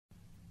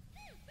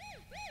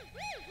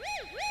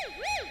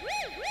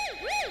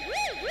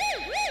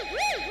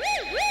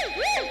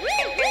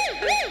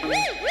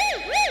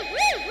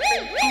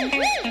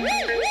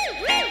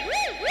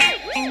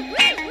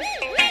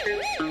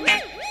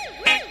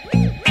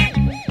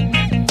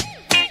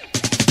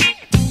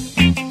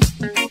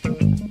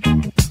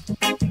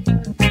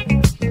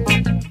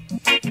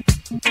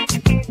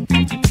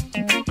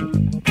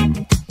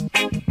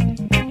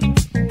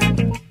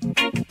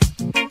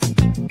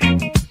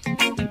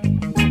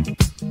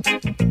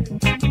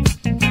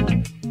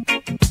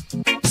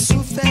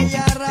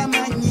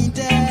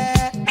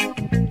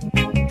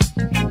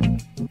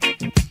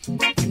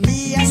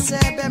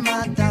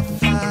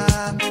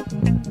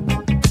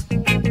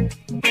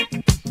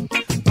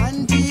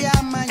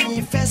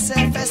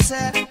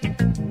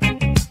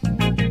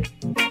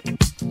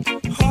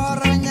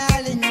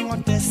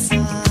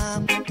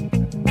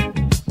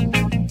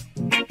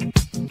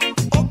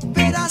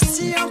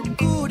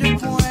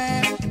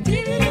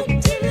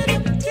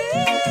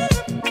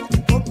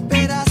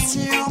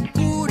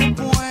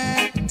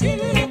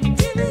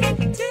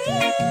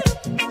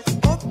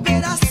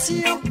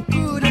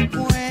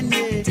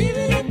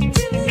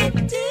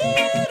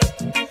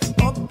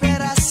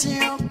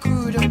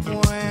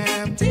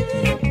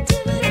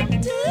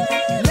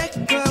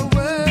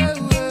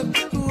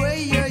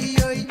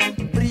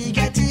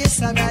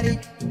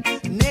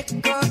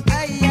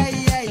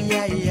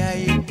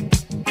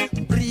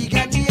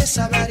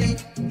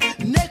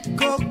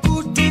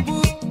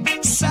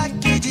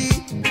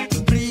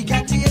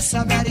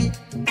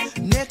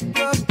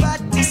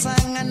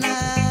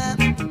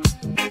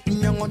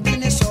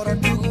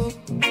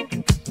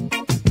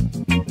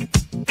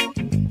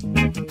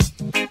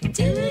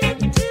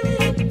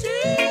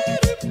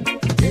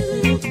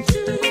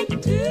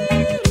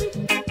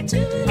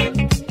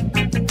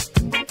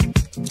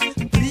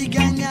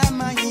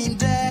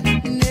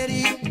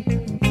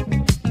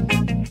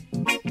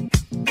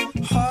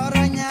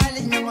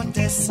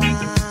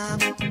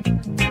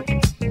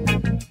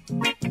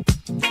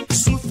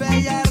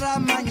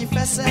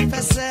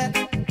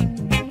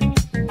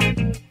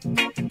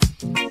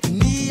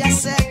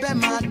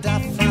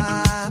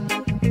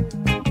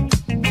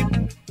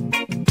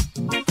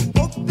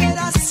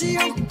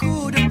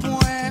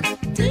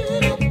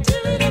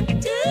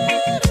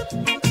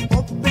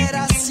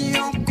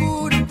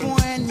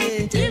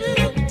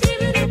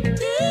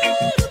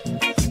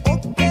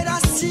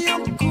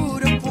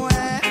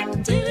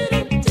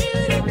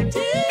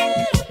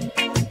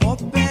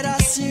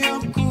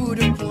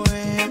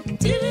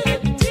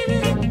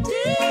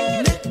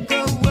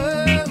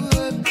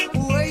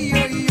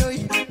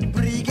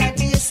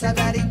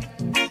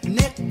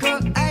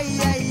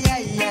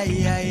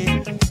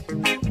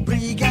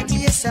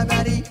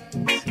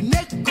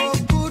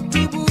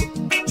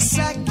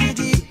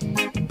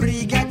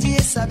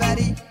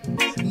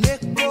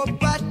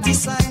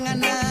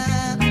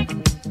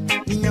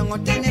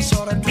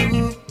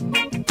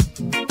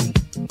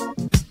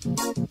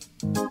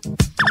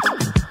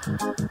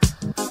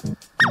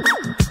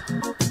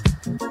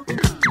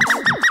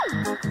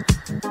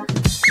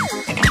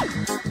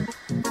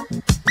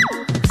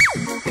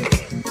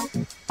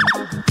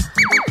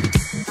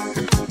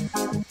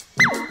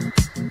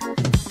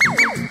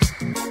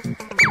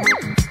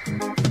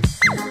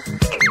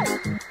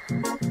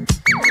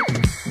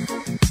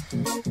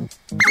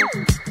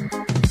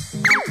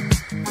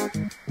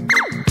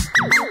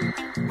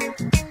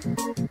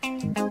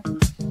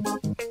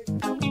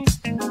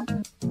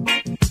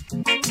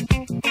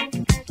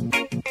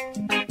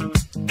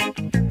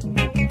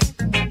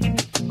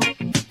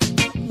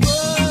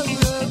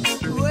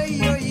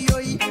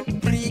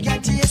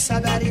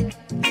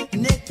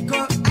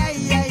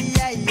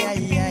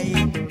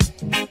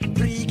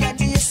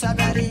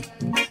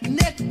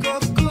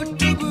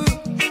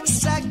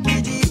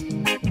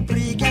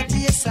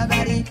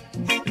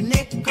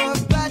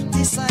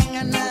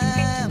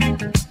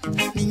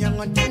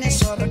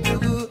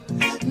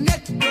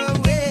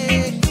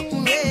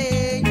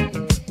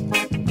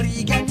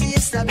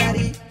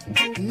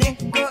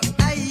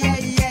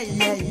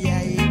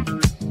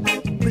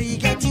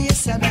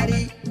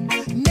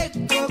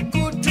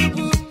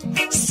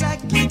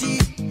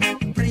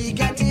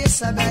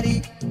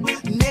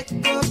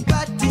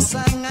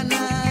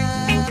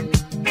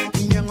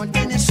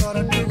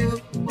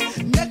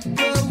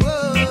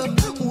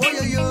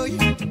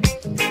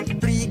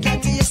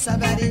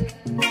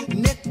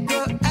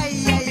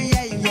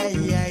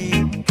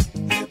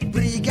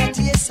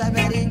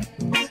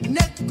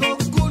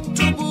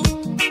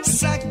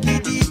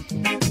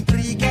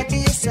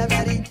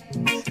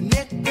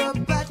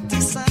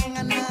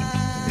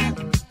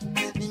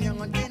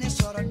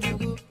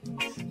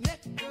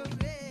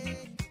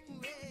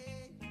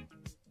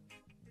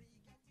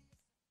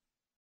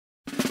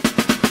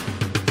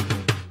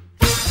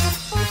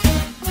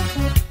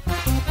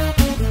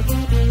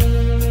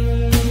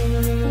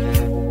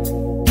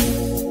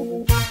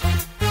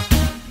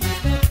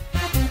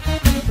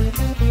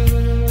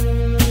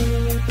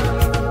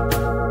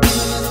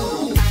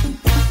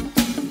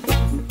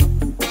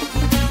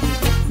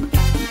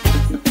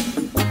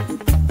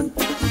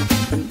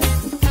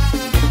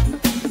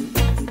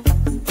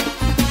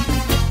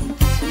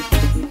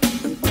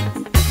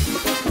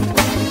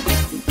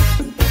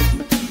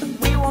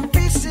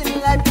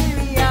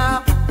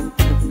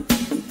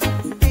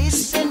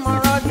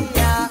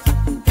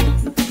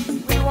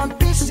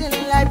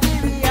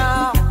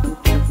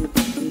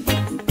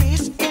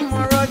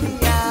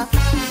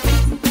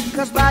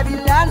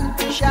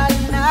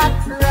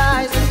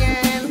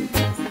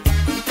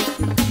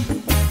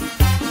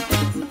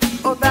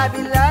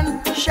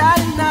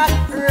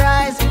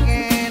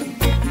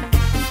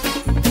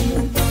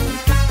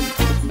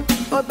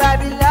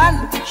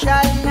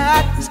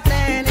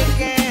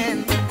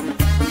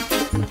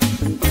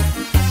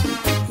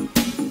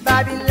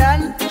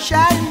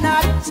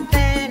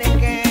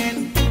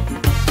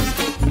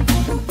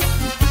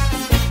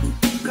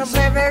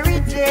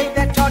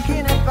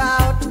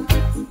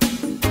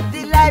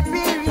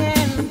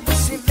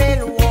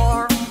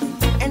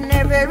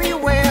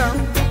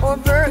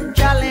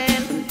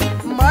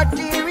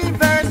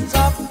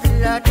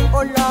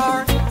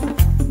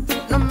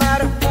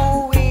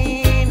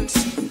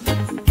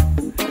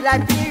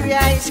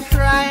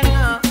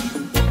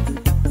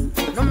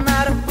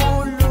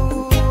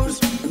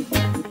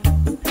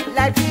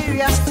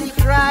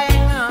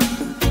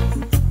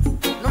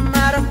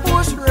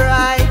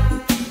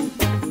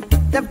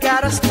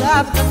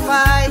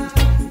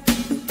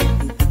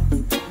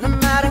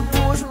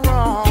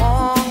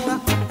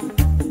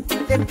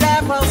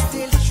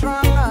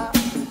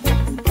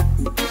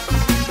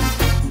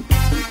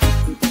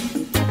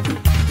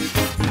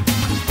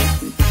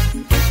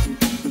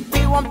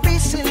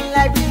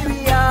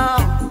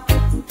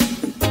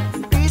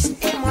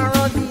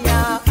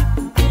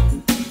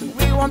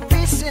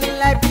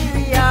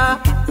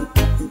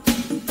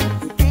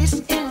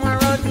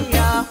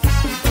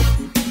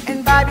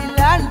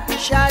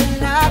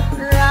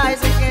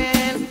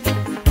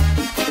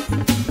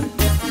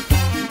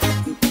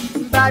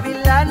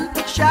Babylon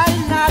shall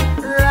not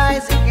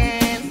rise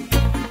again.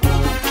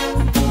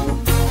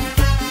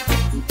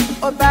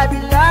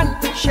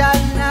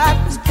 shall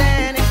not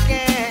stand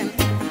again.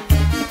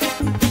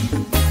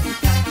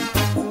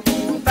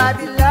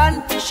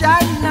 Babylon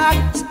shall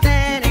not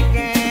stand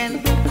again.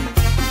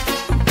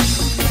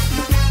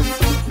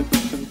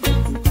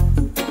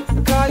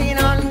 Calling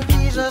on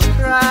Jesus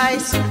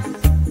Christ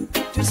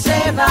to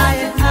save I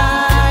and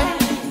I.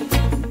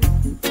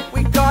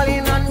 We're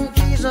calling on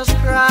Jesus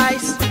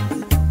Christ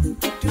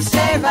to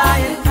save I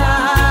and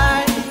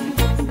I.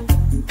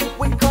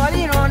 We're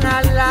calling on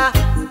Allah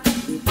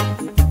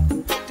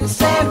to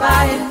save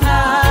I and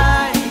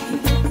I.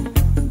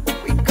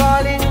 We're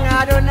calling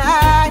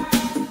Adonai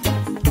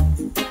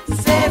to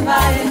save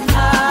I and I.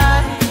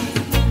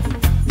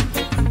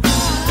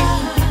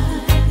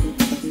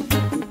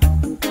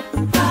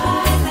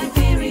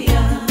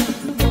 Liberia,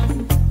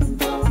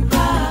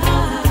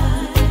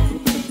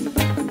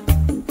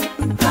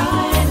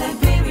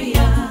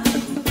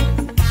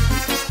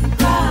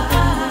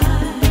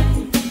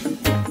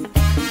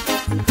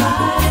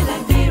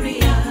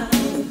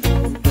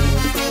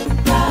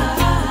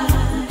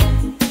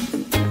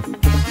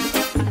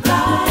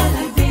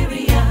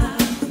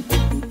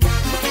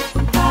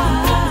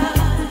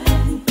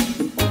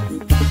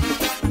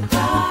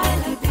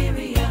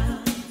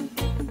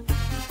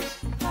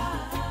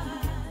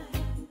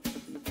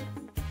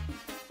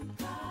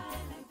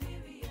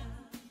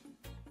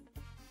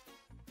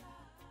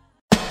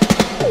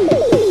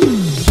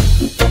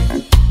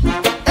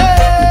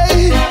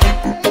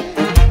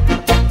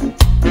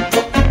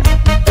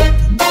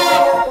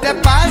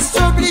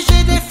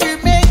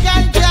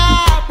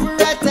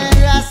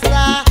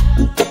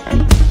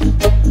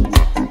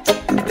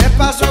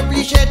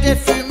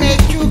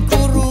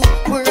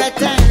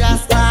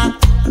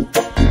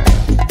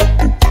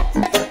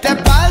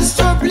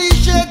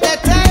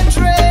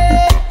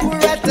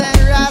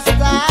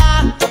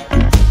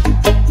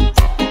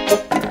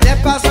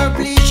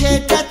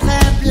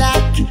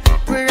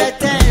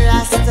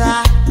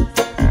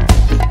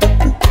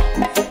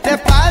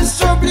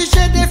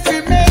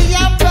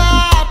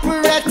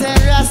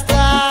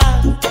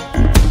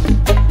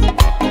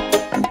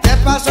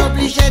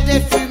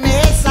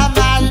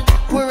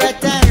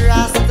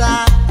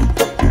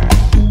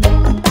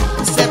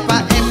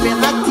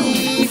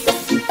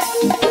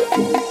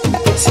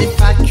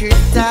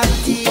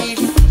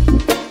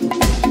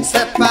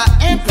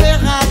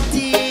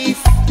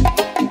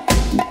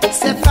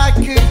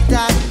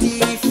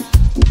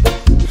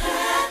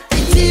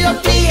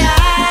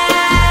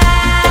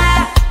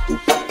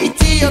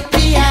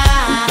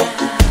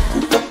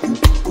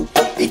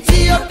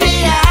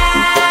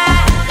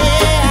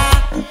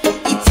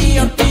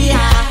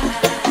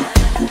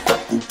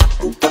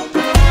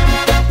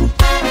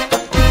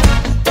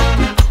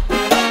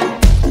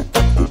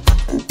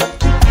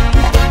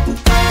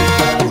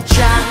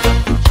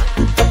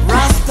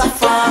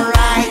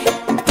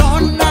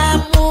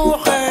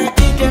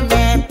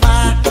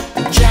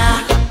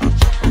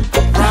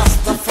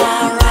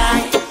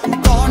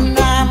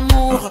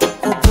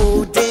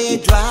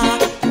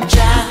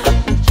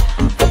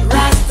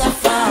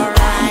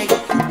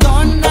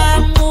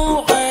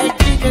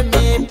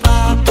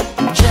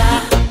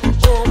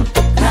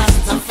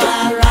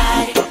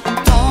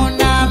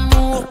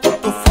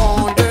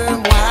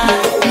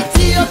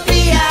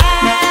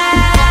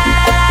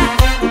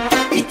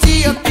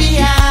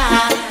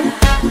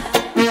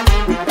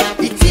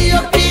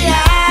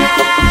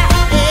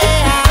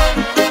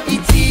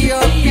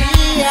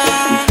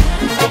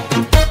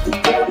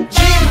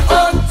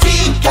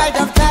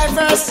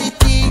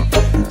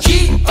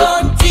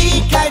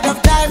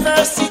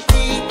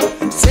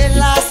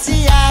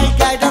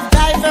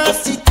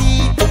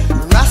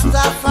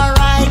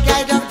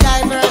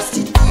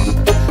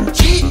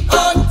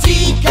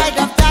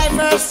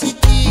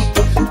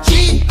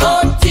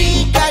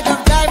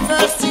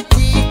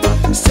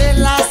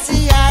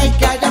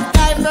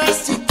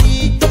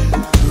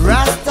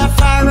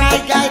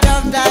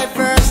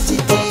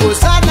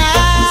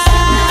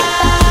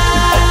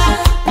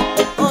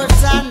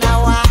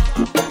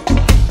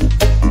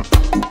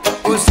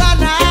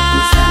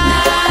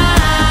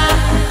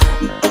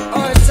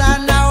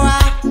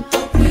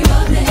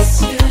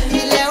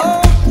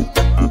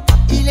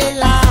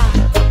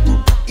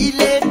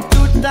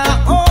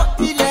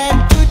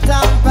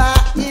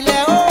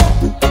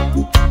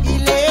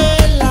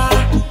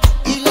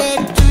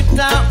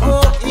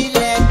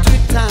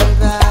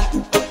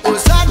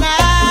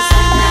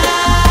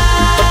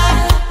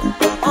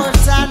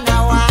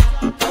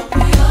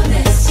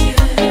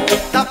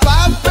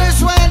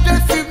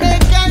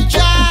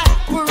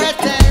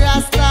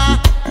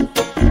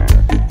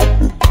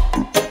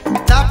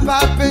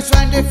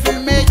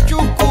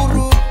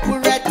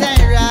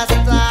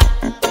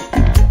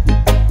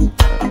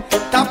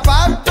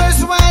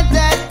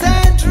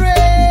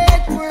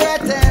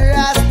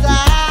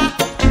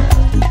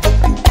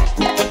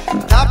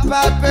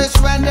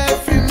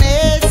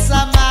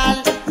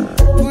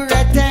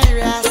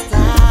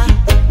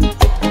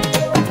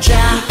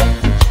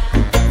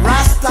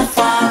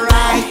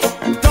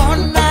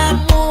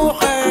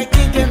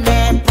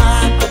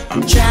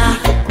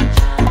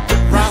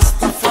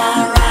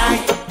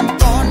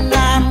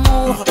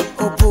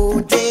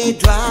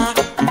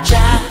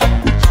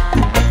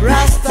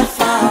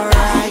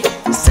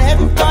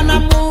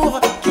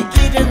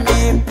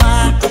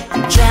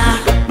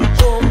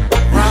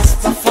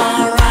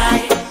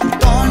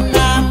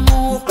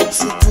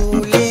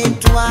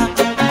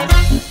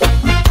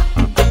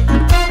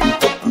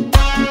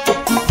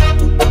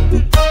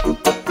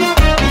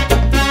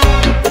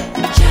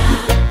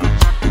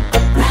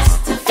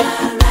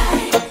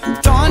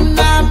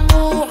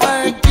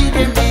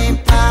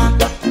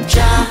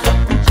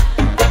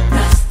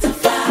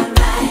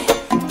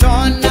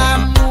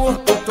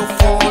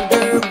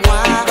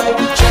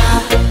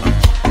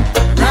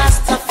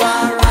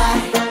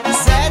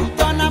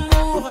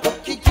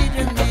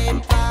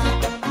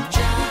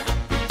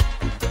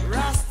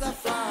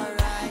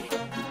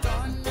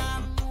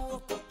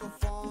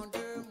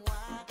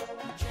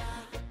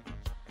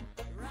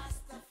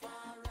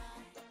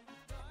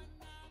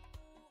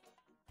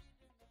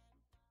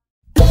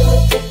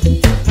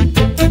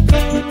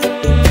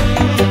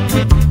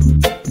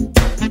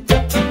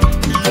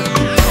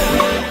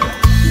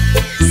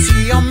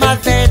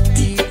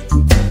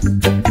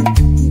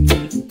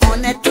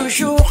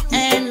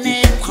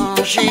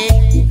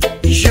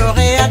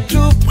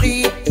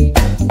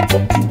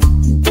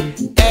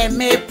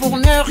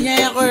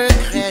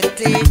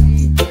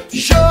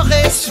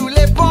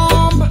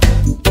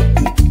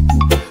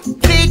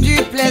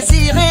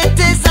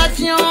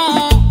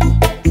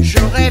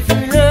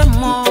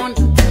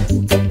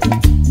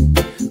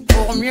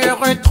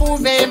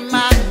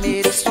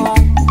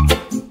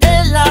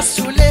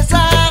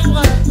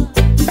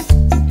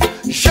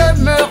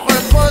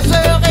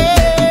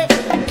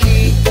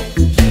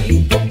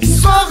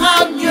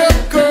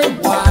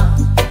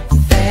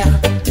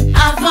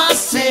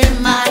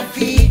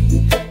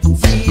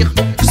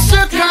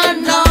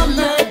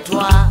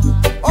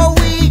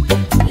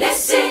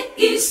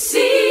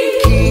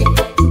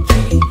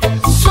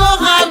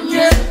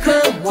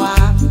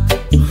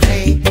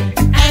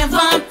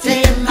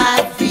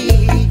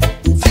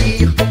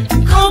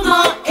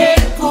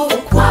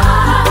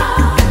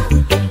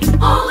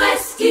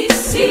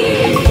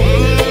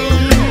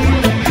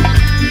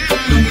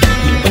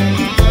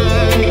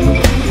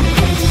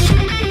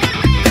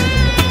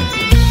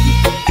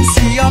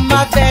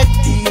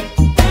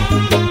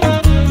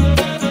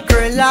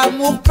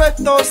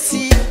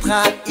 aussi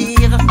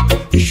trahir.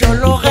 Je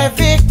l'aurais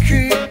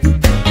vécu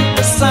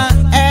sans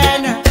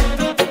haine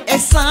et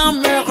sans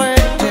me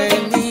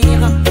retenir.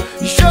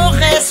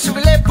 J'aurais sous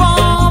les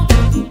bombes,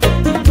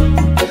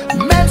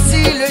 même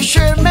si le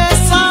chemin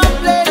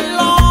semblait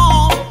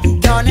long,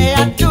 donné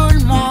à tout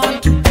le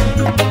monde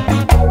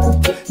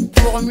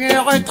pour mieux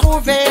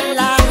retrouver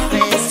la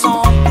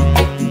raison.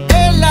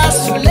 Et là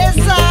sous les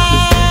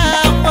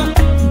arbres,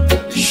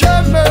 je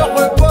me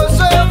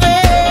reposerai.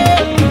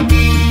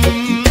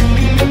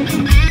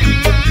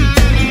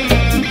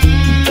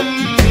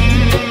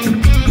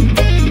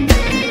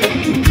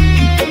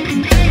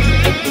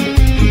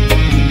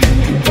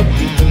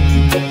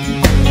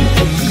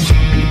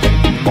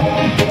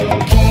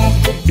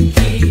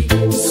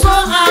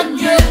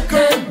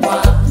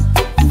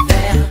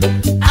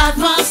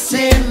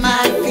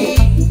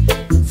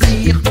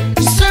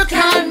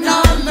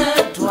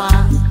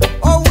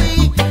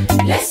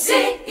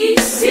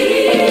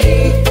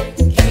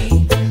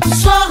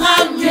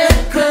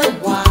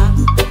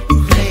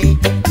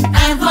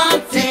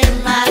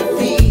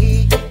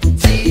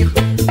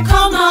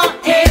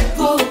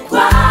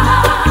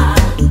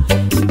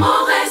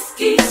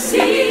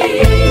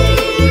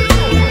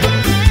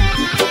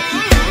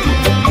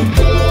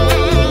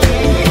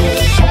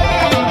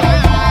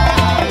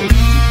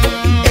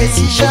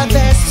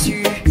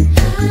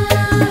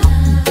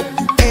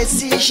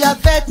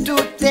 J'avais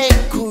tout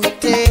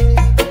écouté,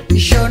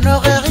 je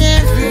n'aurais rien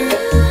vu,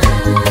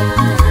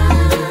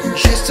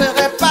 je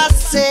serais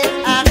passé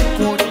à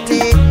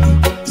côté.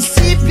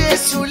 6 pieds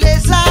sous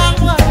les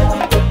arbres,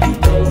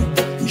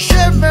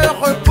 je me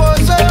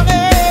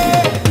reposerai.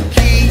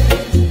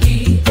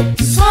 Qui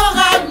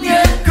saura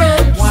mieux que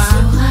moi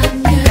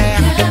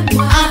faire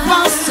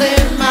avancer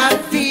ma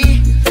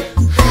vie,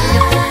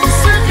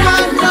 ce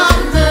qu'un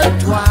homme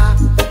doit,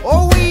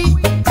 oh oui,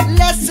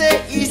 laisser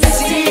ici.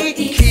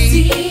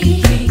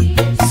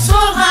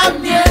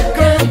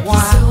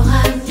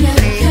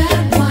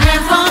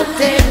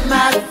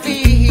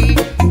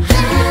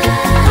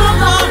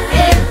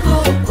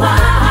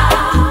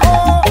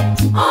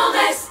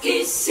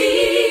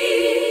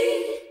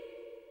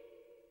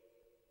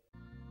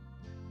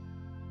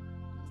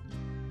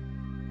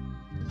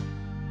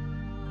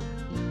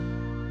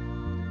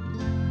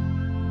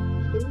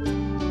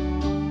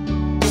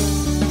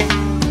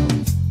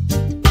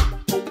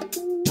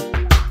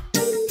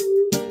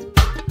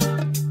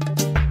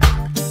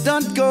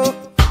 Don't go,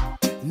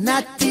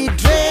 natty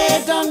dre,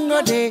 don't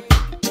go there.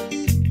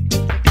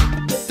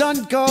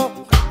 Don't go,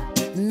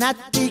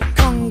 natty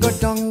Congo,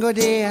 don't go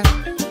there.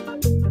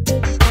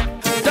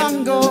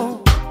 Don't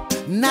go,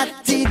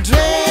 natty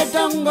dre,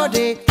 don't go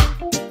there.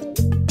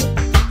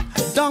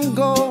 Don't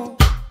go,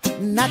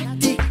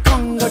 natty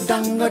Congo,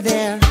 don't go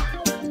there.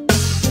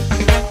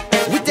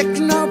 We take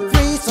no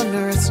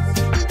prisoners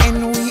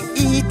and we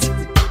eat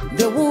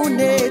the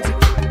wounded.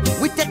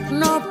 We take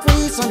no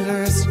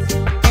prisoners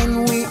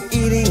and we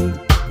eating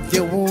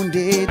the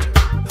wounded.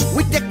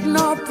 We take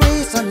no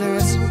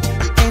prisoners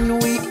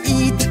and we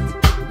eat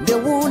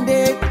the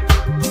wounded.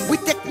 We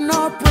take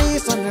no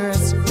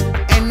prisoners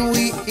and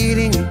we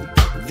eating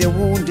the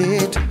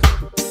wounded.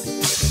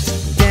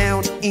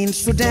 Down in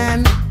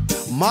Sudan,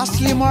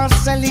 Muslims are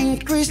selling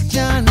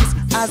Christians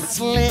as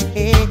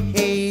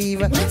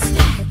slaves. What's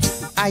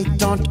that? I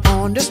don't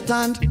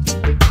understand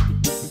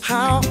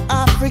how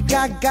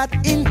Africa got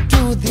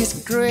into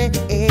this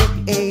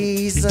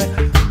craze.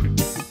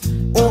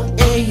 Oh,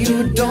 hey,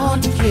 you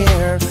don't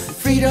care.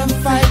 Freedom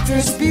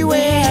fighters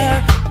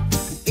beware.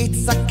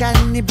 It's a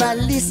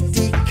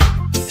cannibalistic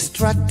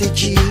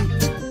strategy.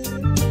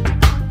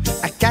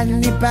 A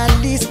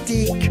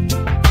cannibalistic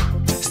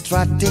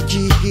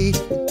strategy.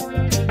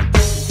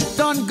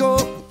 Don't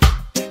go,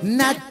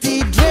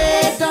 natty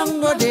dre, don't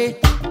go there.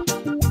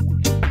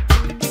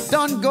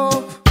 Don't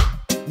go,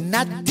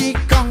 natty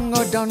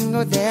Congo, don't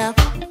go there.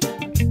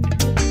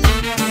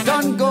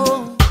 Don't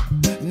go,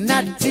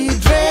 natty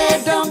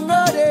dre, don't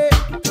go there.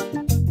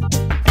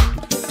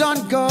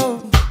 Don't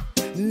go,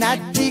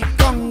 natty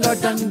Congo,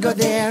 don't go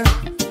there.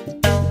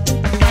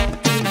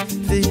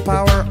 The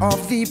power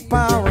of the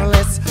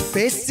powerless,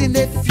 facing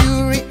the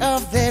fury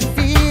of the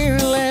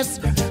fearless.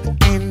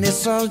 In the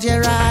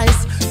soldier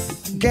eyes,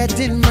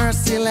 getting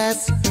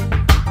merciless.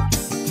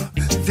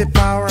 The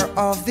power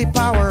of the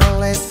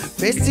powerless,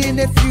 facing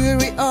the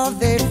fury of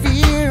the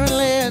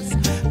fearless.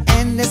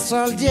 And the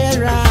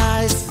soldier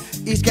eyes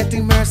is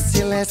getting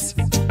merciless.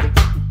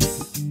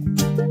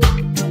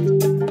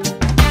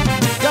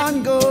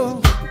 Don't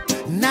go,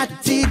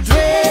 natty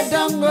dre,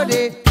 don't go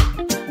there.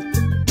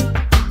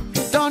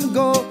 Don't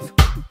go,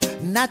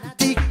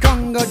 natty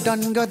Congo,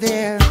 don't go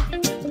there.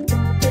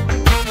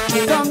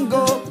 Don't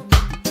go,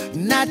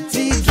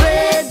 natty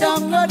dre,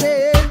 don't go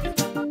there.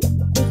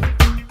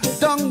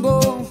 Don't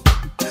go,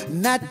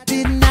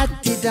 natty,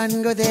 natty,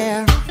 don't go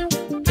there.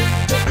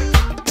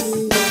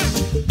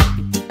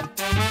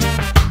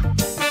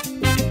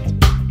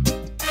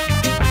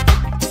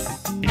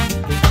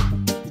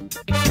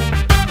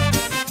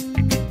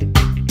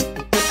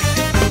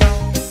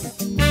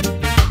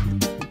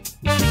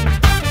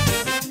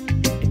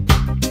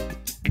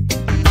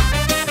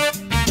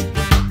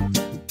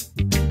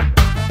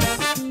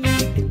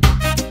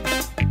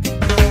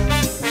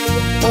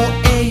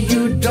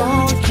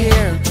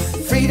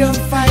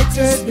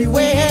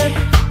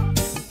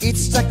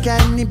 It's a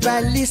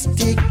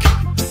cannibalistic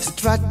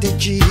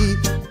strategy.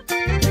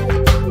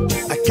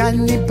 A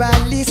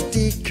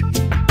cannibalistic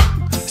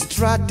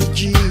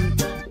strategy.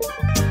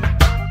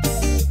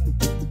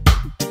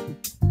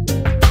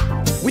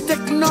 We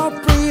take no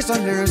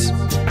prisoners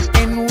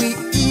and we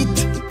eat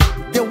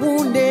the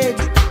wounded.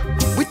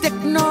 We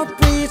take no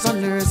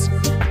prisoners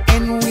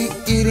and we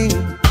eating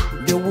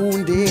the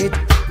wounded.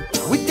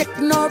 We take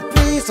no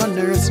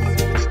prisoners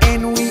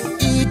and we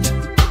eat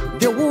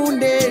the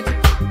wounded.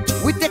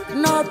 We take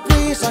no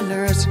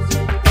prisoners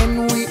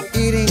and we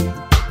eating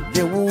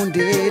the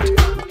wounded.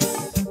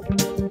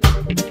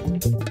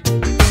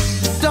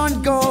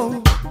 Don't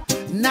go,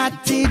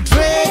 Natty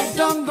Dre,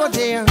 don't go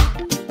there.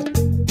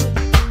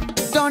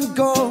 Don't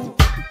go,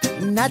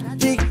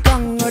 Natty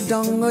Congo,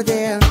 don't go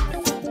there.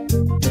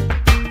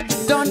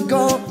 Don't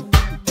go,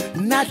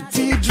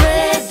 Natty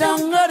Dre,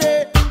 don't go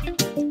there.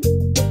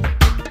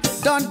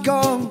 Don't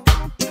go,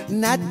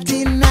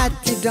 Natty,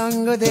 Natty,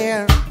 don't go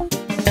there.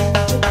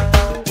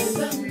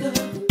 Don't go,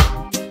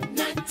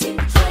 Natty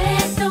Dre,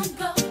 don't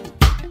go.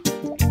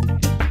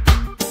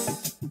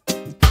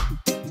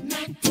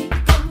 Natty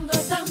Congo,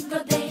 don't go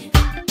there.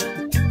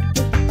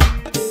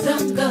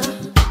 Don't go,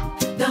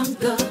 don't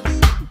go,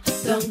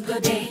 don't go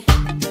there.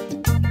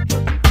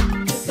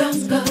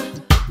 Don't go,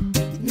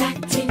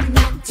 Natty,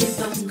 Natty,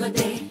 don't go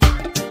there.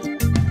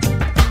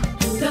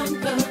 Don't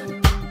go,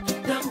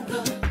 don't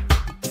go,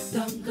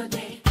 don't go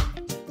there.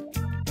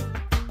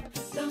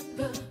 Don't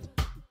go,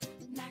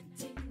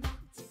 Natty,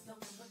 Natty,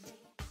 don't go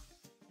there.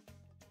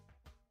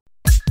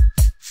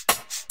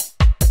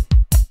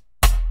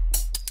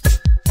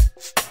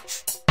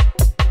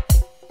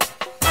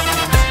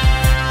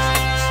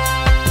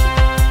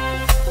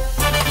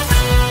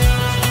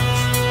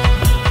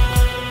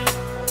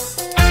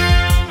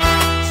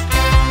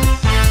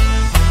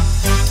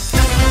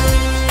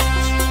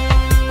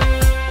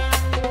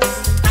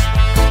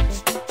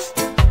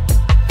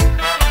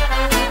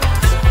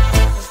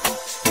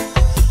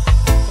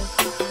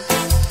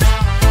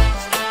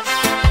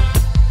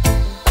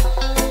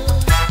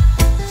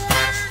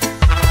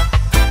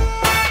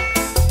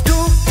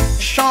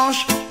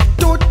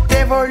 Tout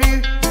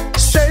évolue,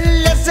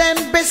 seuls les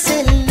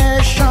imbéciles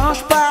ne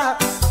changent pas.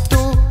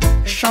 Tout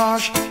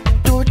change,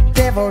 tout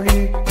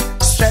évolue,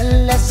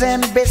 seuls les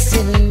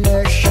imbéciles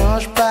ne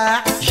changent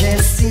pas.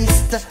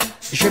 J'insiste,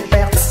 je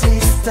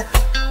persiste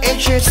et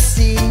je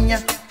signe.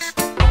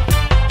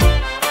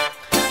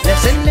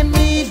 Les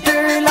ennemis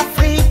de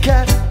l'Afrique,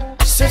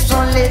 ce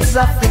sont les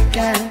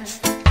Africains.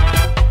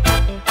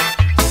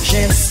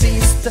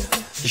 J'insiste,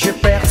 je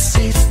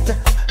persiste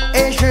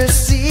et je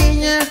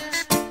signe.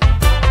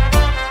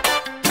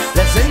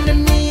 Les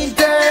ennemis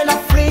de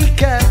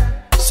l'Afrique,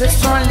 ce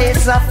sont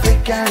les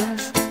Africains.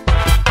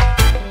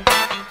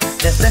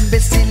 Les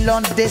imbéciles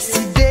ont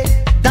décidé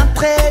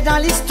d'entrer dans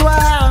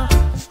l'histoire.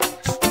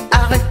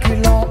 À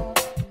reculons,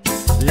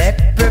 les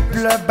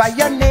peuples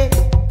bâillonnés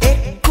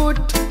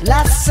écoutent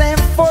la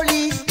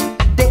symphonie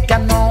des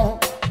canons.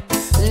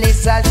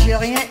 Les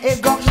Algériens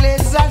égorgent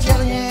les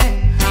Algériens.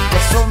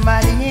 Les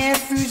Somaliens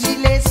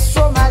fusillent les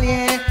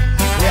Somaliens.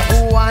 Les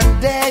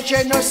Rwandais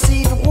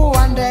génocide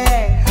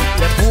rwandais.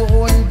 Les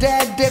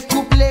Burundais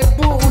découpent les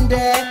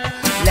Burundais.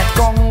 Les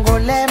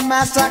Congolais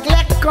massacrent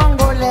les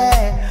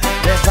Congolais.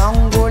 Les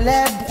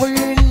Angolais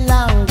brûlent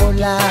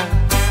l'Angola.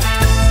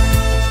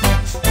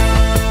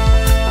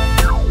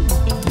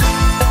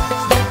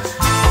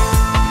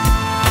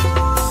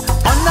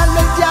 On a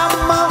le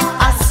diamant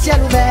à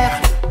ciel ouvert.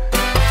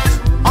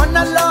 On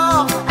a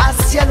l'or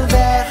à ciel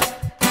ouvert.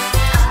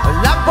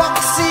 La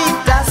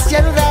bauxite à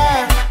ciel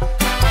ouvert.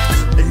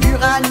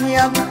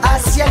 L'uranium à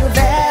ciel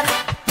ouvert.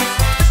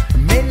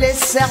 Mais les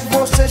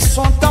cerveaux se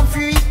sont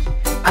enfuis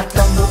à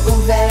tombeau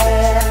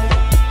ouvert.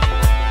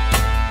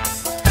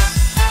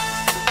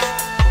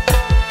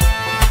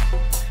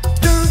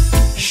 Tout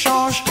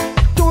change,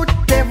 tout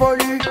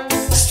évolue.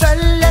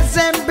 Seuls les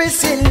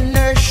imbéciles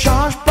ne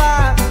changent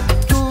pas.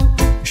 Tout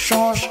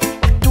change,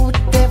 tout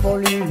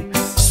évolue.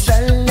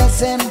 Seuls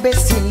les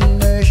imbéciles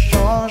ne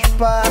changent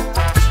pas.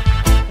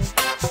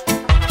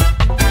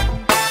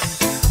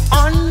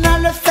 On a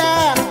le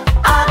fer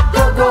à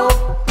gogo,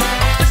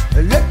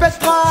 le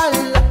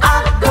pétrole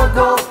à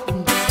gogo,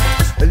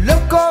 le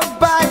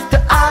cobalt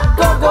à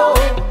gogo,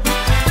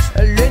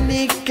 le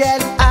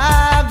nickel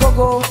à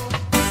gogo.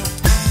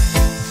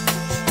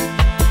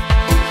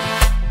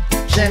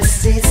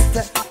 J'insiste,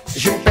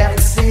 je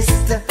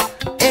persiste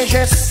et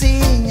je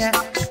signe.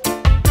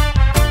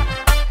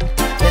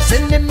 Les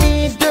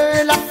ennemis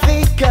de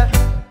l'Afrique,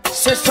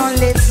 ce sont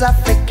les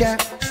Africains.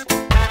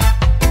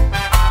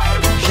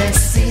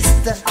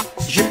 J'insiste,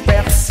 je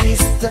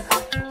persiste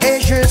et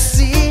je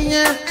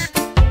signe.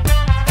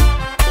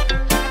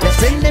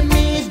 Les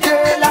ennemis de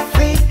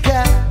l'Afrique,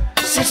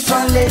 ce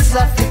sont les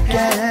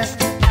Africains.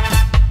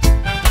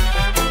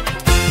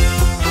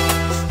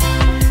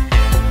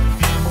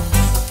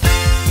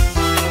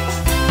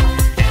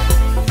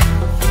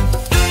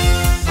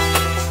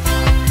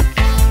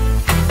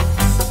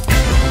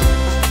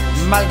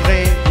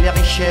 Malgré les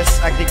richesses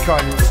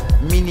agricoles,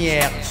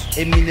 minière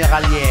et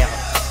minéralière.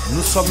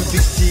 Nous sommes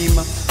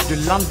victimes de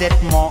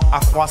l'endettement à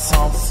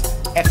croissance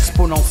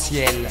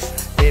exponentielle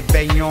et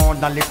baignons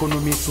dans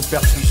l'économie sous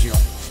perfusion.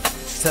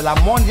 C'est la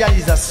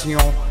mondialisation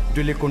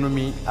de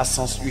l'économie à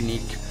sens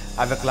unique,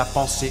 avec la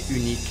pensée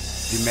unique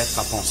du maître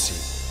à penser.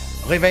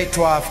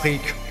 Réveille-toi,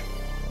 Afrique.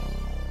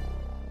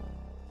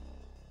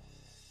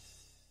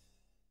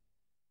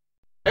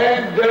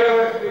 En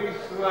דרך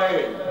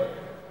ישראל,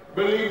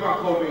 בלי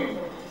מכאובים,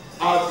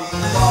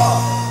 עדיפה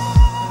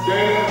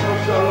דרך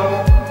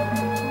השלום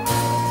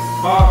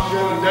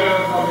מאשר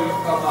דרך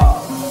המלחמה.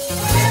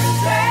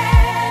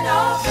 Children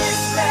of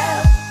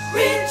Israel,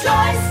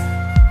 rejoice.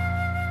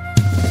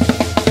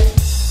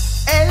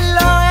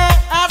 אלוהי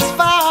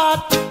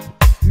אספת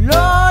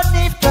לא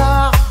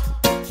נפתח,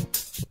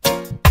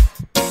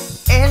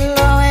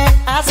 אלוהי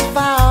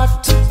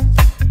אספת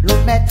לא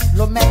מת,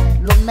 לא מת,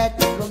 לא מת,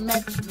 לא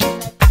מת, לא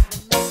מת.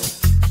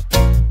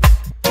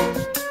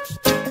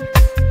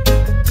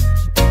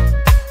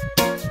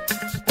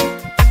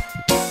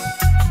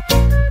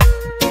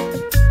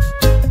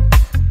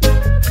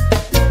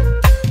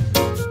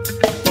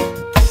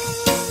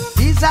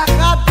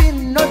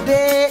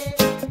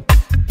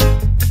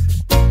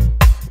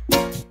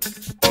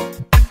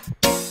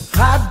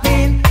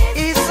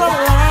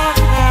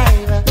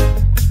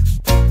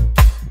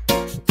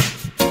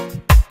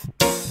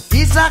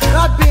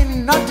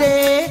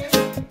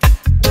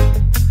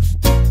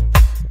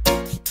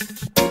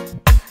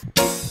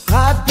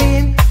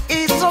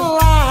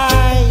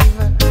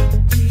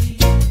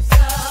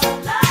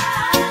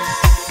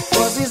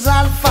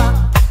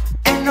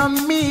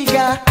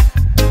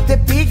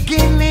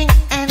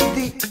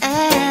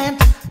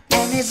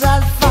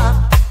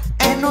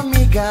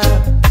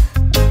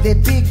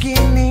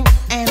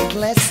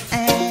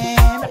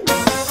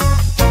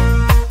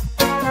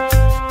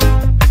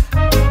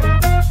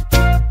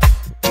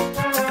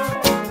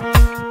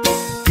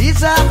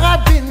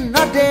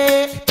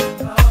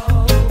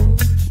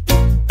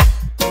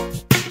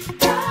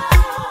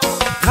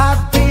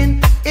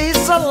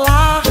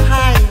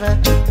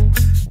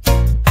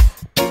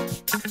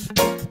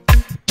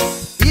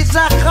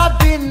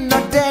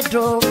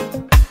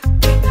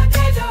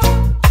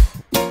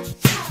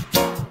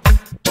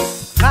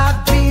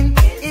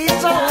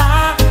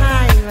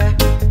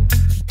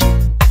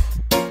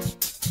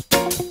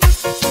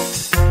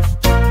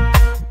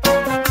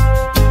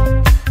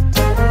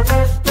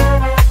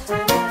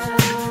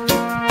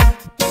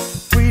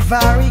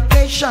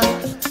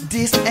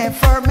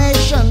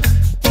 Disinformation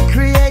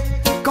create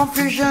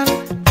confusion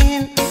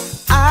in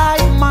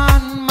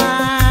human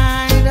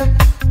mind.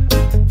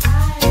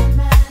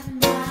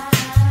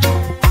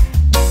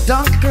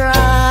 Don't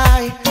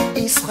cry,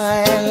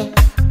 Israel.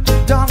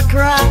 Don't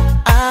cry.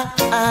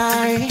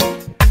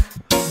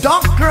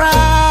 Don't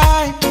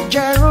cry,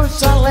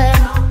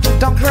 Jerusalem.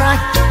 Don't cry.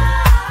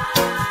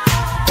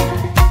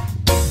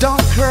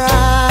 Don't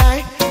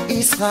cry,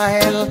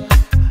 Israel.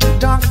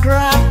 Don't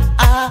cry.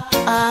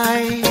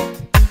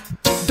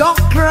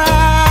 Don't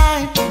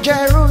cry,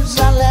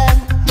 Jerusalem.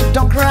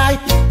 Don't cry.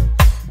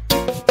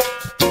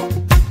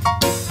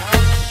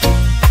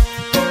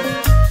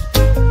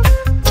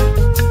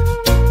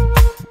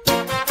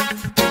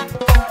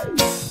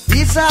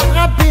 It's a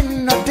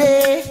rabbin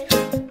day.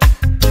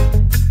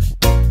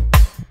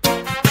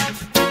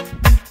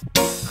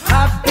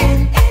 Rabbin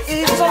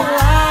is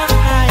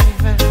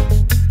alive.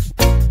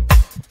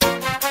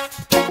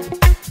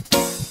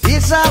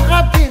 It's a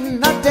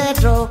rabbin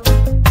dead.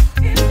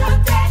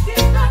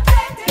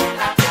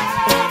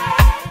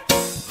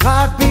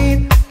 Rabbin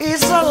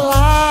is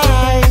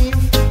alive.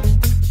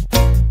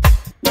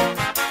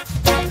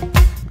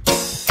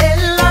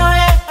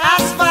 Elohe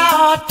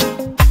asfalt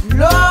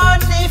lo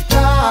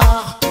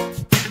niftar.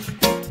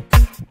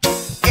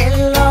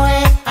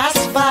 Elohe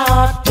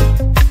asfalt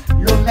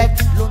lo met,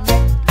 lo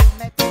met,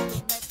 lo met,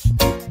 lo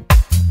met.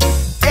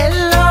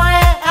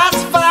 Elohe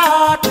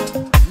asfalt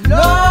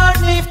lo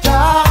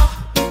niftar.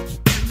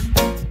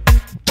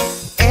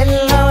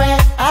 Elohe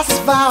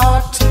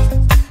asfalt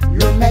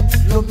lo met,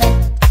 lo met.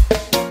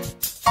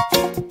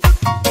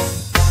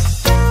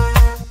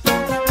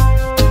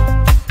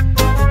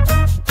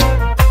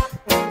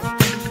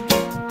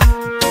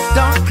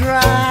 Don't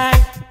cry,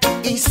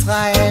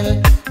 Israel.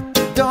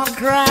 Don't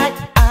cry,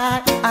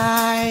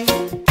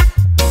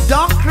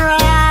 Don't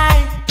cry,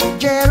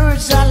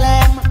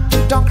 Jerusalem.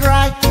 Don't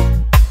cry.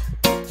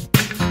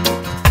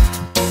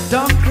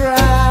 Don't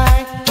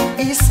cry,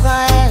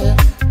 Israel.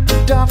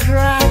 Don't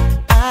cry,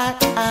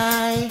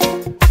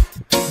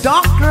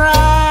 Don't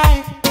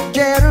cry,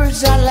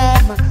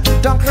 Jerusalem.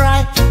 Don't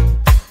cry.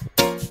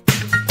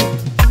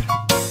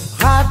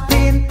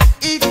 Rabbin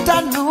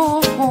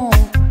itanu.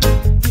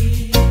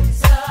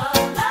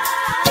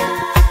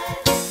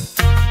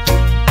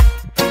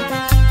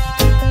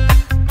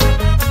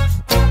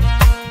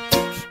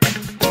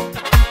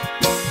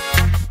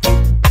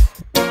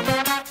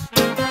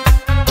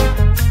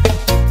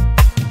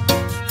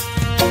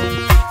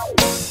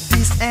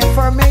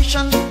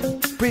 Disinformation,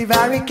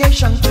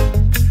 prevarication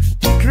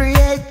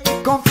create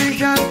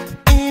confusion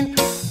in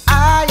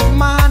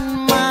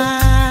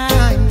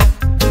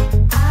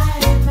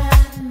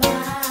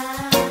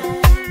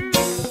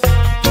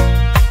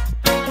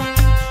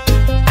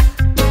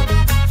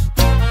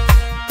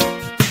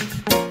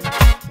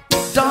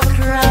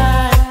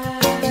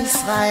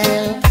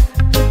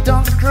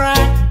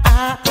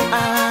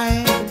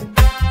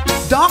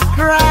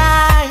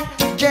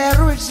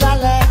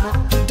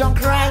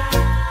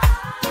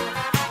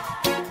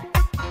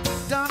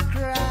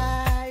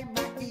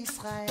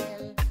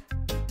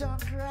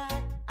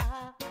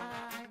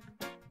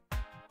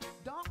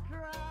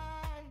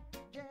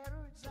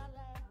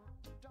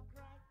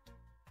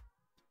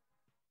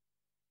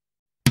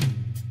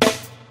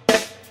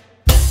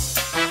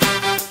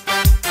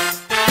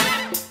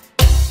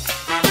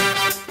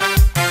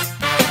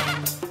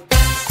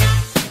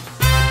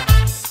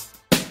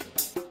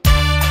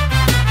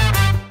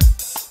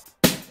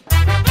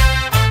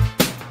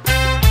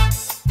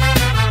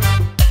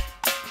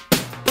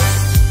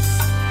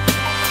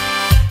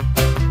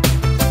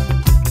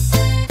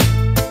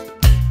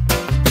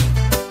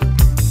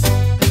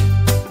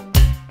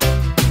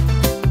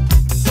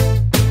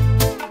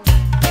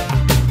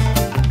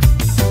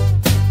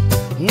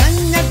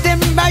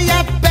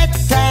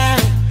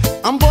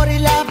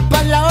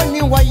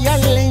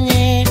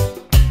wayalenye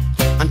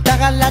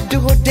antagala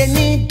dugo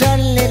deni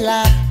dolela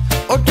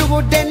o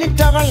dugo deni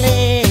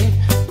togale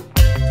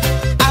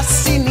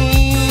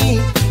asini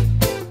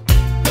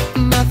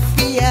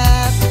mafia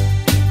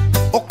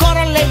o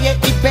korole ye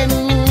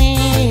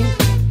ipemini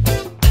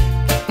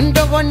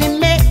ndogo ni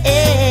me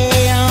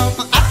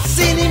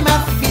asini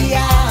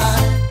mafia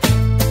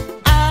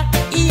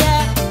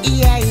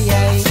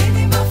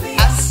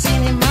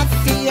asini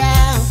mafia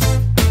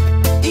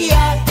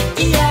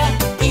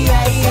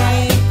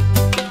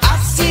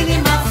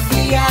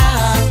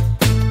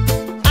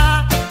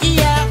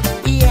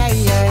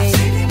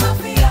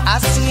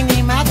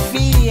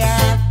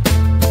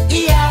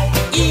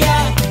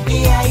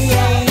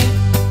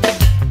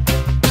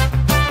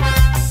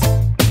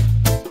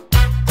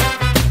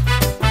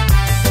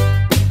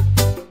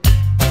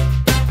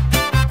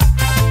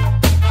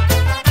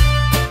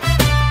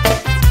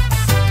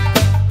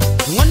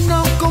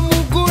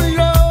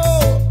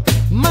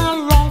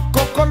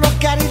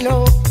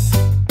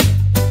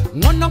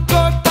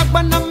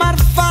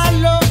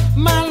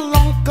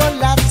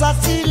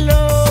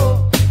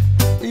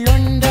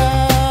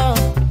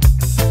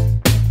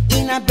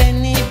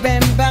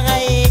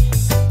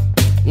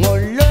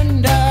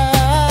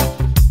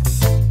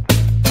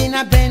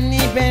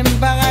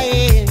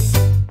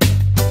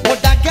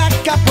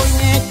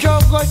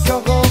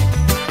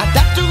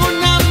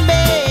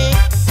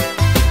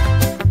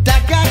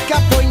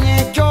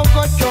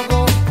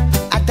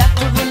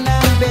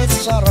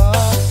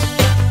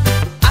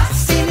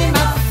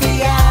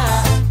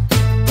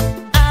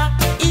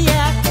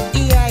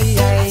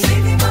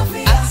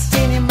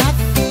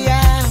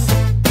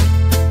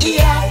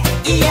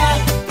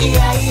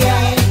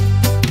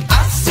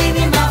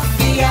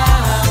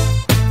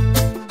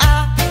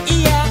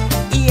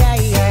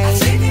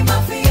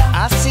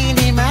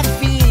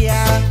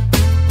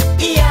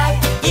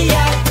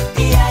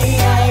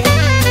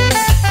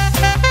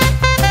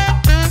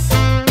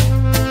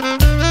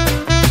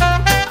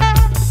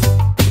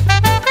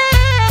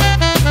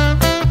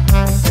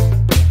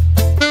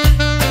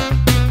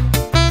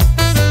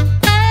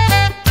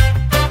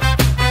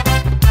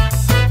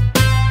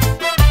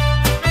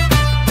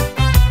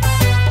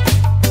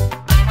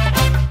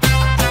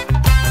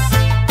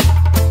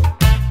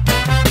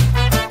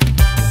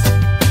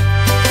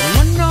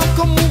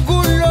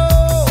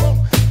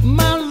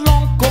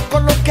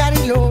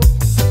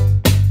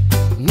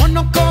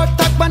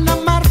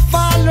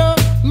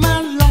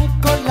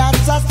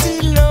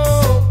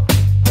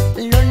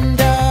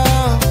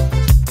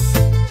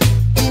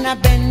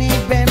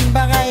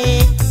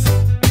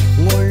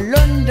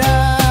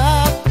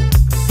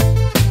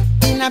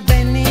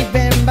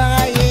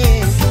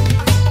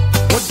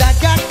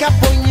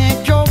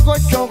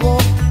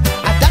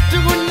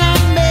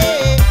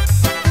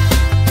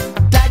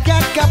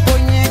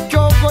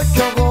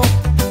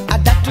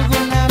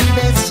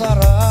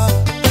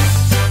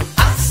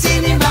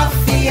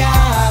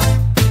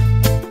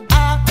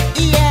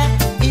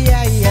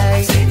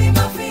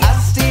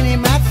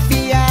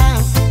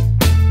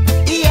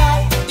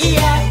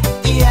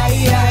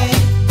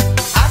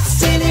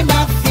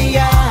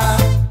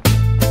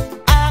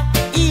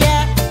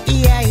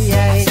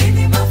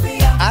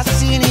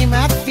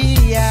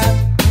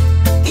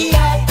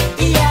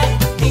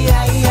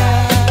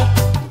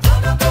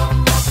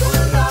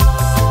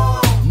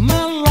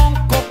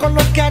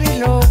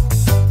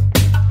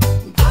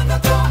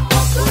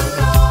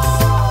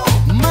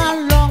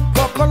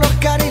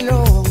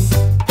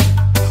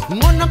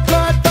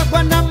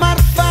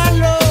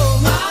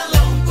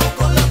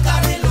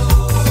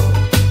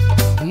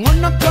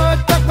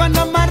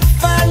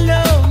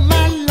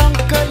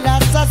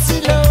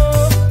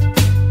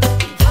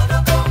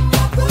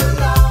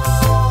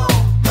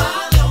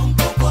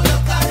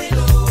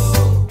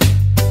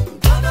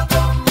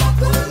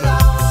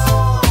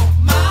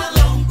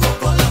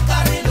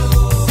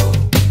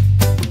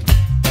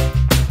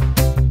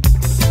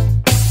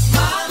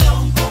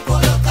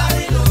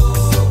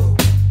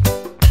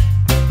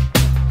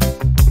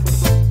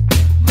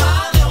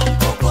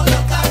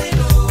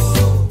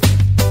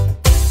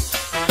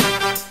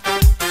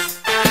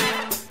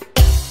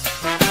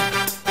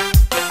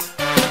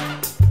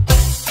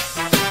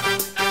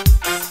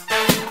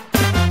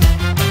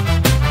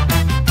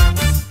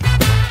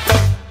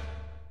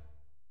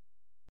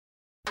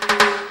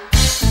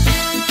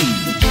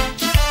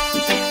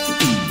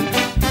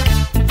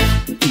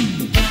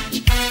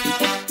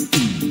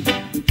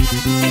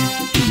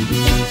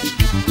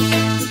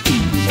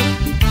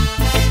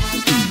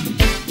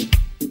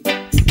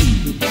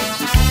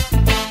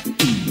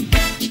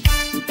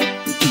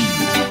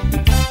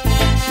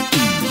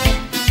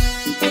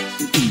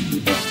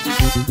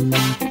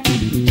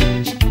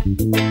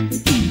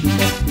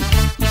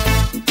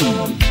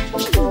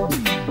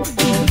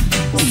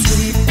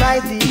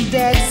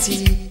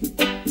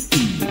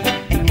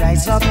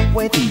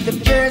with the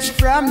birds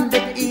from the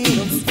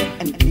hills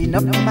and clean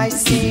up my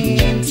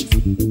sins.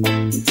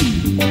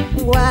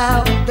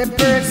 While the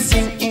birds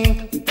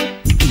singing,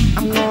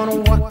 I'm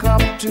gonna walk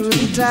up to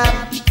the top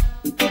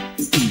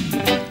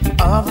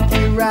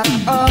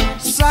rock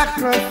of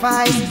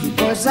sacrifice,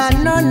 'cause I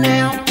know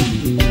now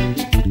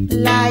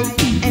life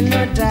ain't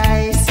no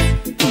dice.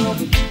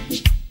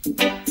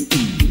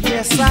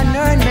 Yes, I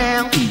know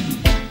now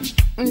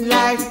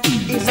life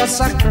is a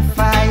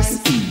sacrifice.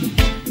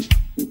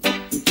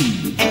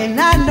 And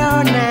I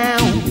know now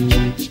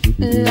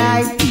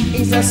life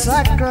is a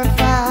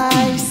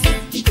sacrifice.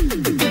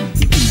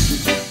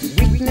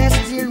 Witness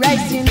the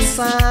rising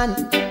sun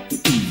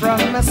from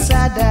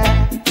Masada.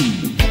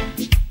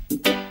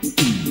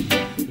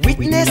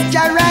 Witness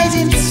the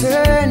rising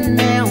sun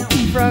now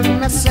from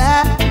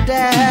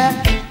Masada.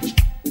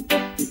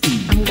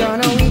 I'm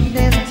gonna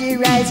witness the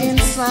rising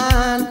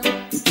sun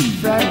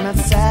from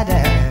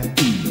Masada.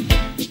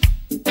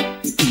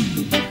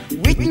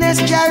 Witness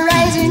the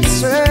rising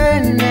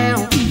sun now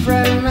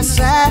from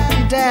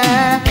Masada.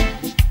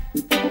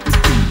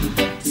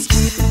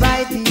 Sleep by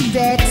the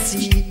Dead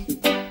Sea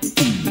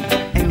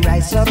and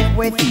rise up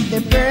with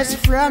the birds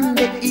from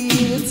the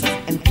hills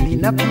and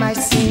clean up my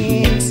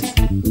sins.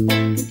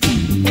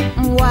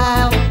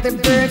 While the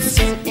birds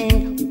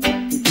sing,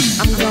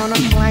 I'm gonna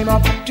climb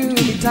up to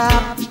the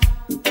top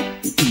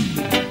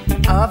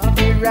of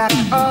the rock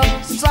of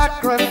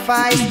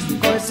sacrifice,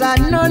 'cause I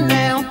know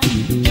now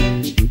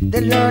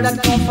the Lord had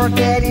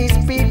comforted his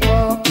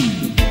people.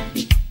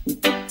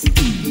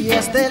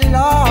 Yes, the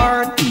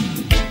Lord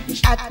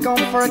had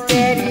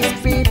comforted his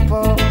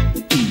people.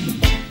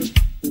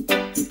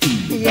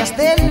 Yes,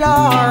 the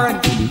Lord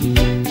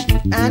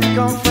had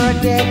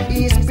comforted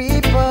his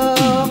people.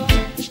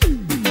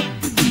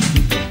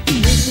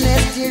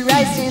 Witness the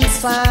rising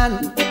sun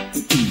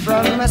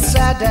from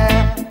Masada.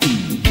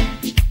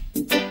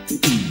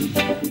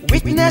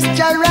 Witness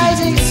the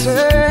rising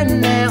sun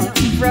now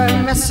from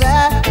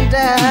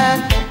Masada.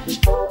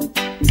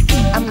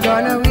 I'm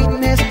gonna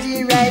witness the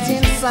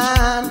rising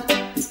sun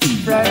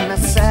from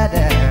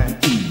Masada.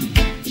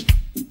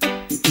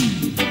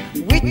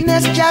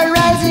 Witness the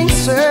rising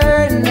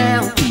sun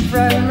now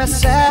from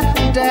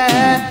Masada.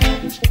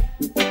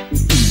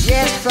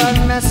 Yes, from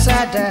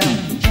Masada.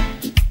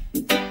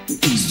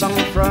 Song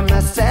from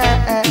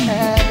Masada.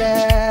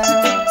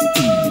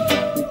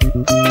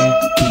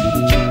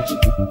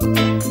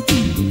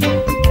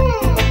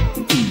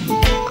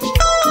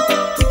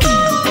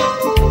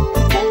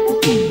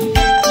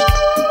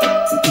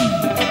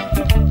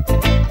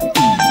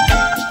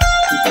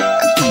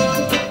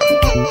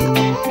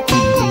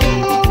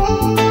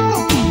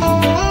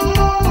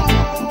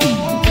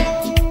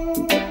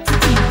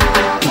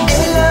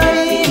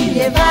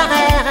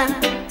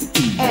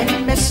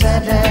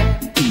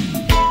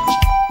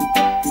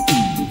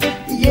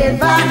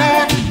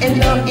 Yevarer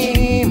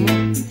Elohim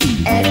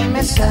El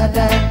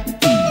Mesada.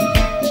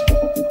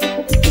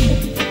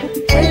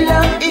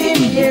 Elohim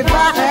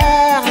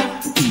Yevarer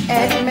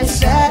El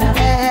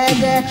Mesada.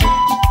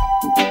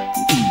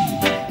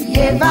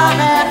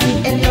 Yevarer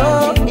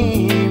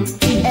Elohim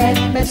El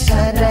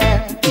Mesada.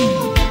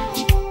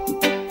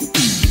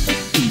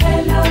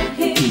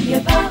 Elohim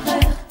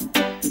Yevarer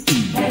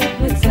El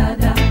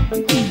Mesada.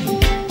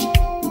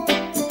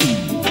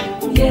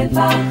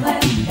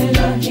 Yevarer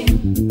Elohim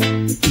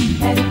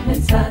El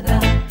Mesada.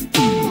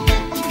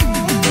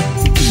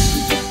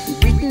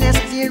 Witness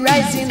the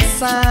rising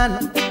sun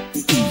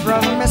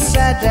from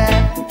Masada.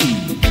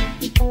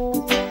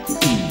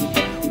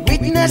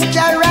 Witness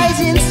the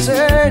rising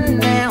sun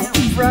now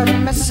from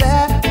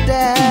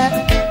Masada.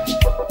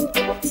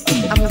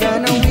 I'm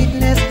gonna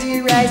witness the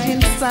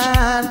rising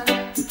sun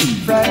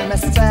from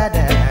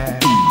Masada.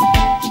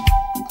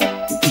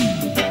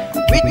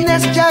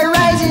 Witness the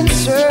rising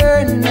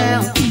sun now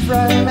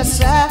from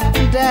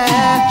Masada.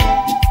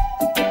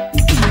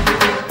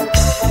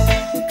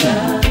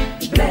 God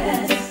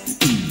bless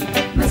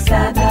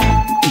Masada.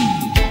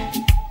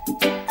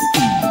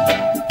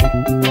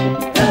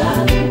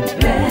 God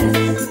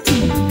bless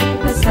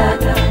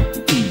Masada.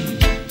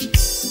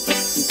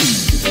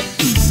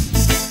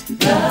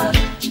 God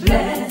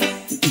bless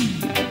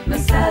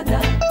Masada.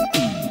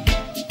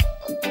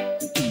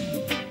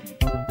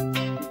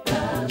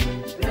 God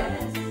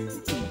bless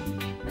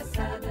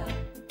Masada.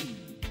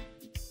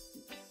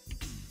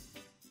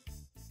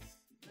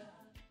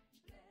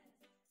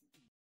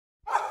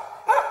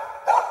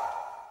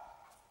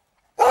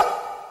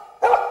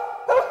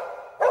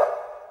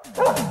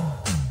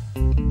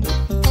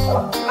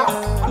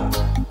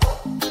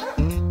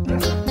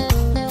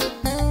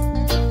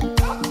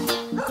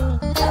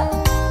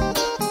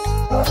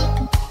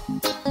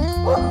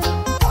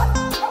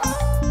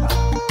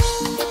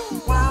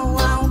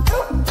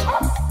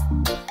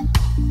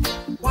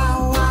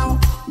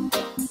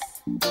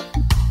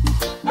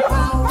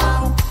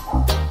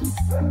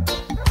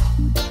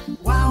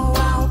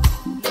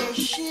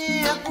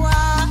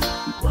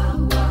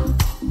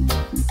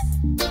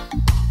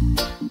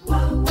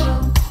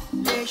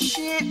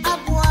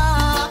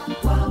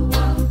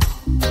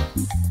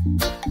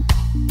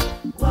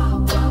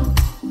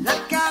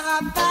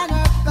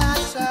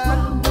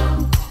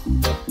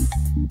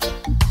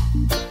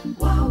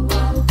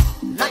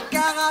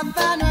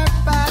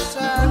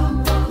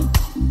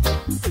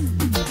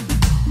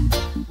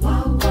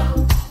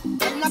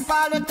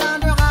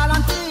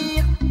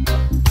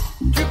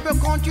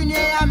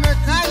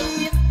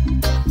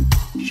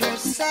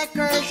 sais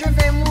que je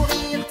vais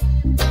mourir,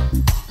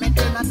 mais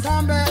de ma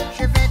tombe,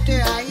 je vais te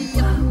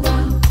haïr.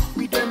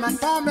 Oui, de ma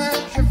tombe,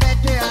 je vais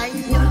te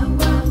haïr.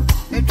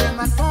 Et de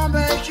ma tombe,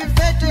 je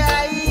vais te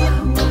haïr.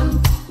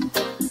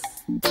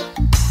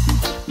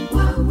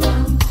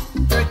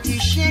 Petit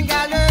chien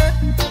galeux,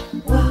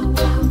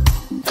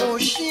 gros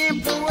chien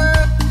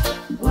boueux,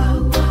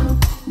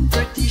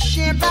 petit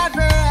chien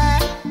baveux,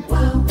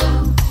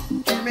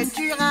 tu me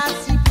tueras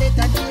s'il plaît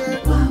à Dieu.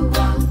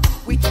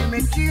 Oui, tu me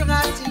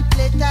tueras s'il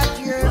plaît à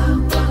Dieu.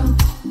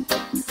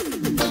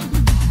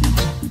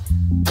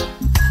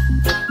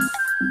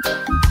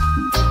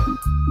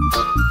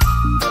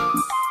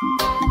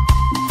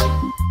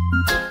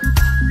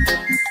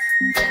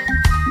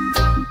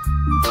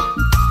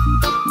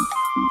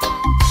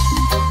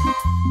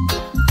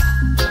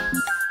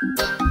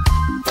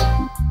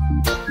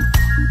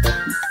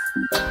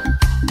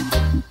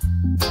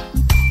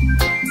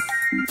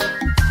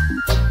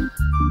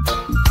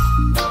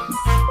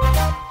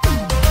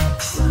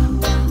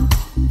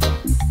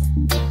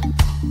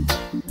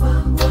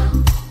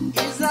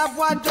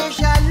 De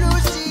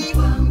jalousie,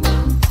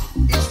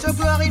 ils se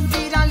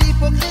glorifient dans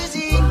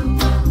l'hypocrisie.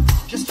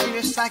 Je suis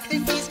le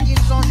sacrifice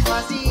qu'ils ont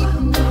choisi,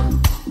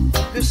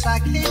 le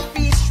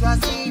sacrifice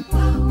choisi.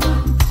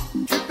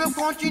 Tu peux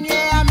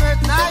continuer à me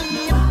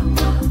trahir,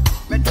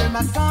 mais de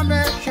ma tombe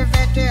je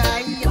vais te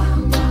haïr.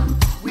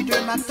 Oui, de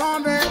ma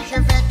tombe je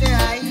vais te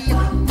haïr.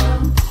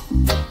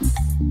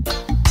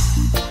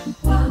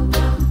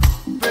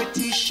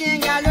 Petit chien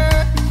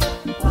galeux,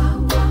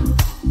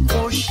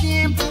 gros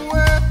chien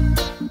boueux,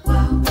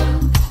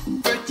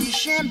 petit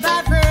chien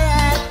baveux,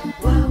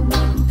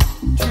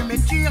 tu me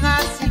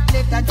tueras s'il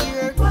plaît à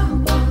Dieu.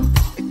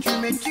 Et tu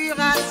me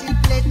tueras s'il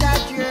plaît à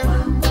Dieu.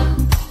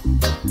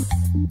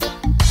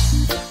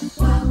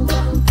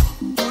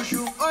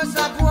 Toujours aux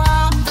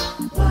abois,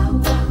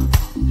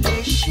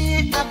 les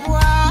chiens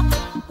aboient.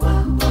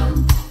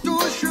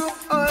 Toujours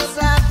aux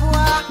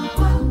abois,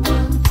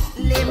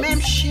 les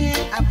mêmes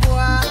chiens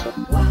aboient.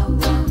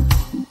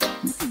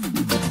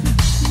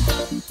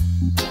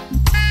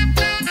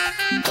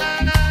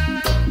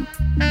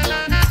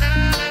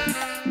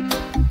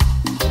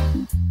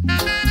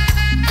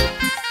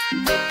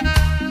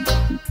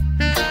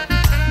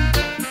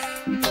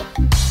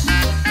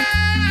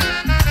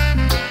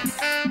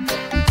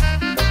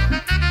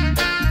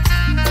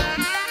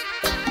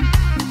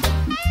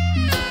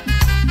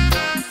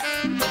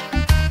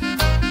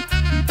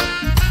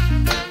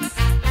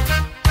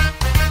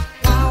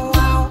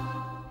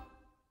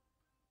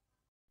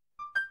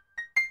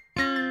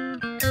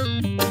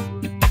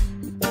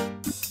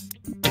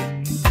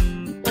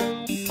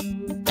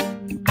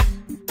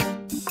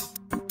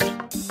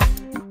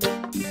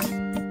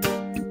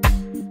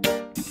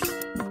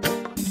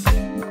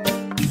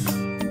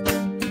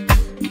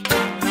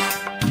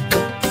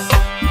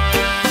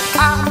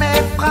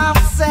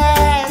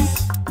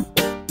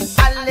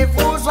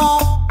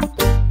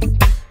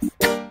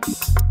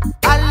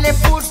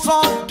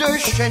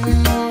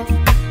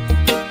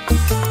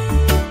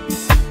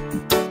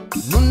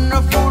 Nous ne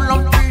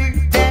voulons plus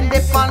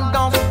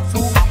d'indépendance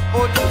sous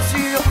haute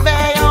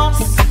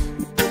surveillance.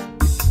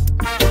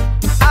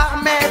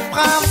 Armée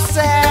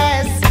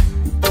française,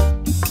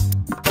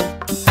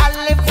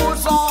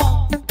 allez-vous-en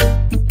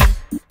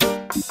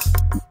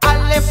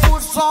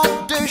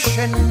de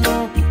chez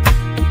nous.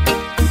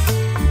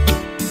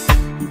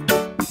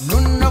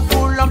 Nous ne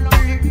voulons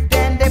plus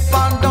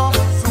d'indépendance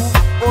sous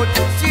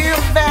haute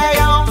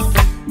surveillance.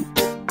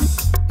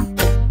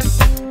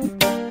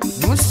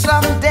 Nous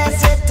sommes des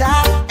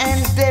États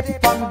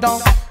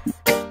indépendants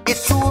et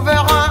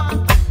souverains.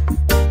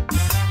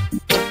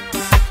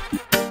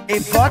 Et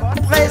votre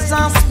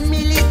présence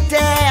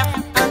militaire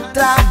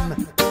entame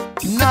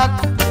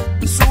notre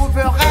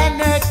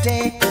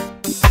souveraineté,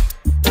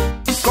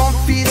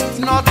 confisque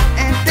notre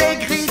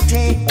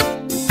intégrité,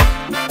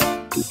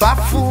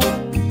 bafoue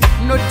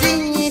nos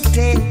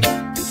dignités.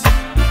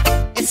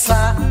 Et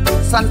ça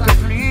ne peut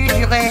plus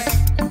durer.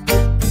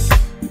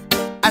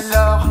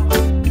 Alors,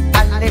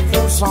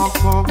 allez-vous-en.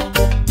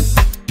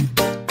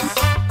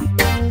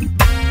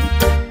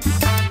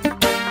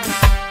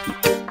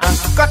 En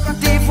Côte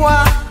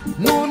d'Ivoire,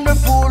 nous ne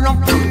voulons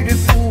plus de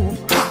vous.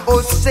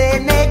 Au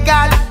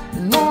Sénégal,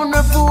 nous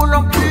ne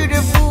voulons plus de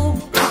vous.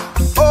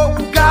 Au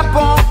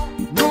Gabon,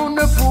 nous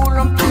ne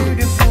voulons plus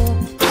de vous.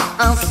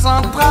 En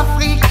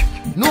Centrafrique,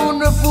 nous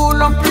ne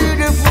voulons plus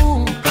de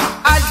vous.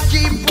 À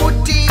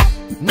Djibouti,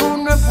 nous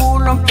ne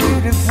voulons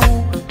plus de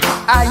vous.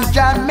 À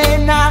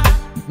N'Djamena,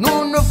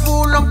 nous ne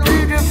voulons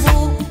plus de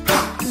vous.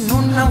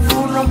 Nous n'en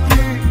voulons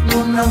plus,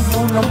 nous n'en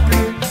voulons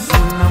plus,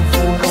 nous n'en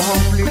voulons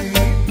plus.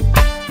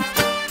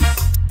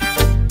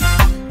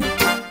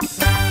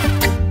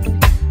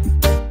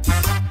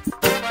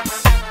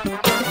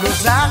 Nos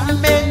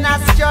armées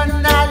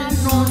nationales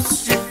nous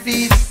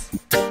suffisent.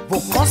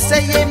 Vos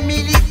conseillers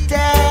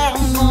militaires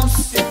nous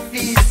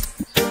suffisent.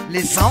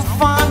 Les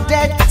enfants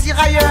des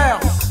tirailleurs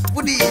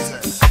vous disent: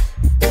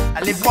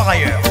 allez voir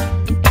ailleurs.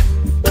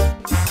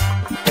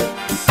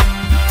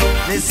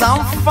 Les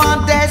enfants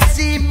des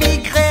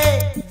immigrés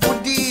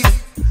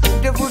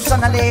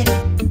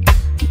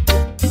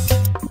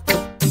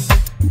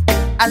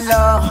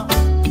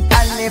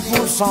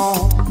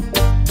allez-vous-en.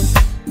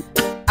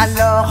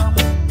 Alors,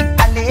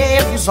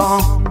 allez-vous-en.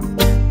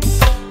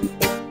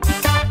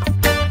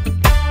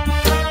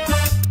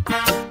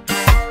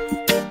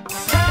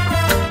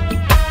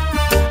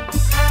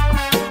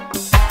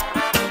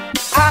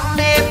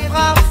 Armée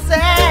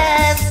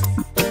française,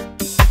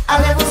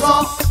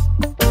 allez-vous-en.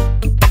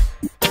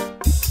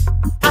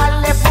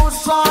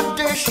 Allez-vous-en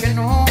de chez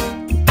nous.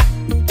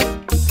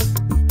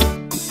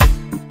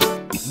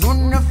 Nous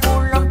ne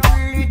voulons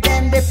plus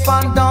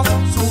d'indépendance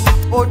sous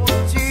haute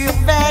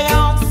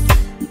surveillance.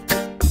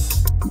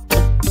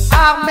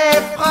 Armée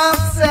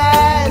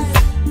française,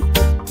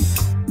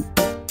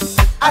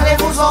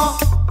 allez-vous-en.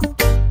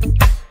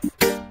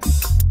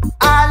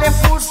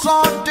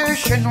 Allez-vous-en de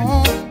chez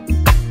nous.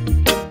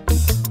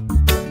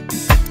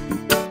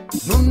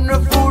 Nous ne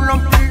voulons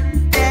plus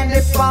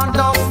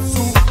d'indépendance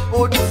sous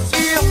haute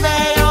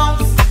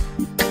surveillance.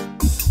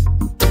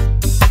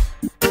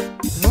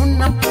 Nous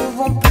n'en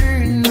pouvons plus,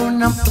 nous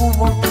n'en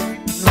pouvons plus,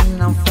 nous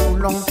n'en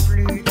voulons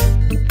plus.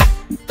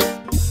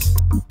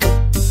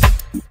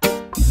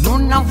 Nous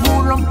n'en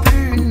voulons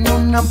plus, nous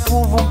n'en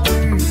pouvons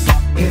plus,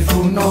 et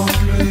vous non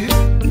plus.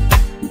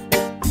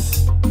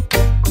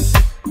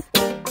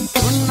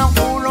 Nous n'en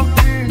voulons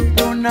plus,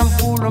 nous n'en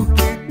voulons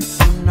plus,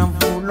 nous n'en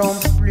voulons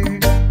plus.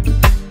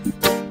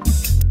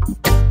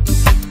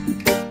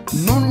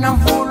 Nous n'en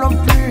voulons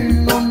plus,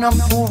 nous n'en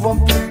pouvons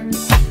plus,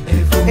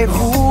 et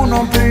vous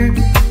non plus.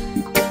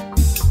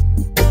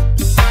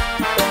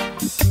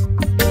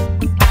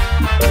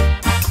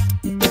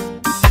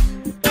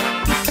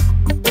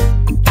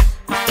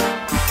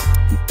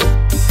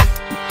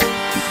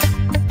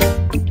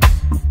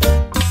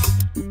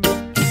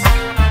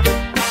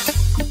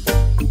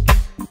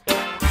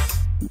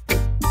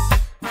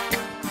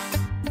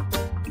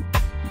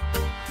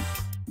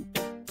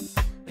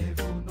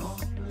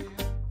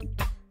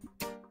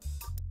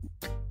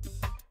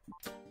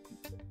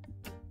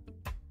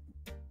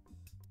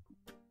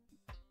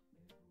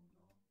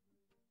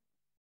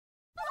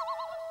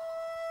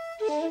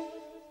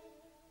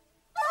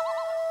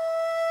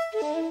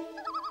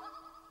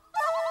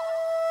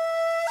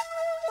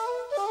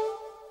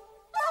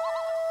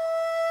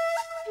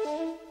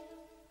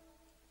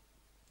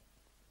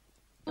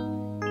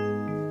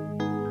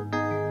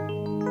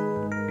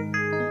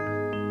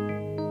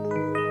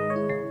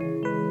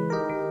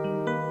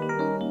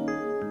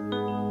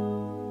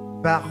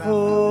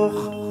 Baruch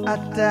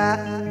Ata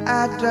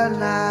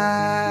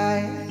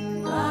Adonai.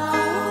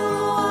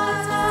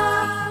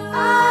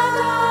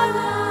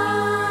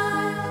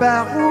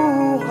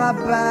 Baruch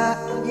Rabba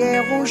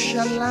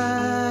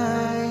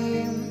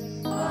Yerushalayim.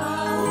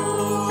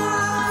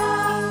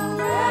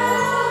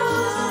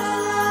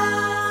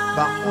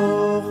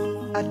 Baruch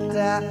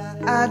Ata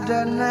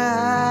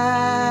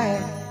Adonai.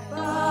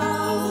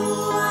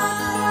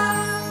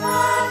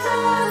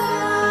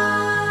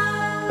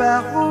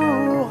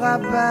 Baruch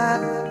Rabba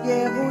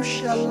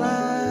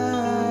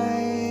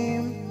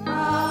Yerushalayim.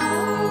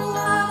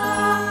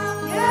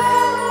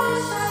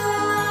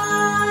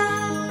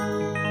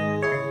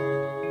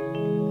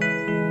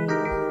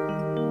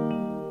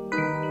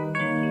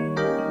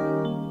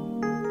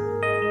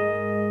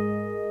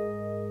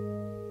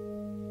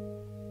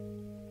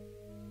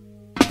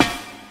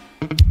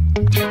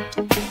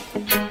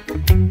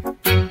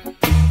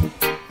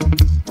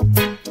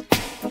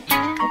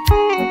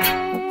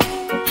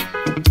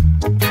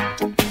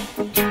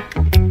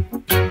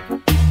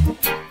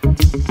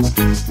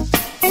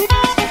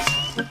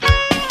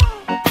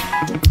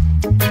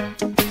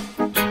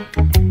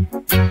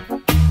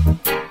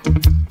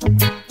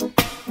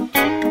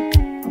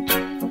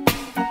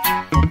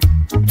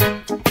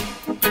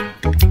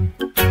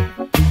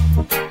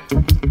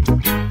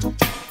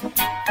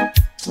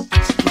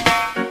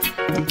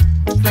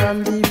 From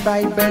the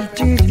Bible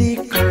to the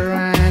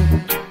Quran,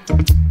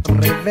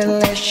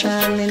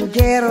 Revelation in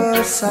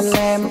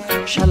Jerusalem,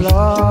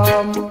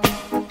 Shalom,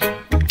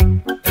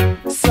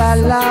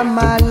 Salam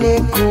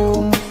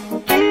Alaikum.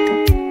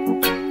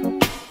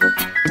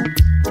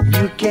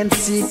 You can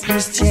see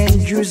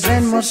Christians, Jews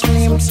and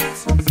Muslims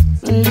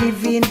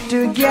living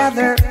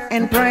together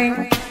and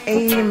praying,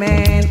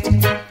 Amen.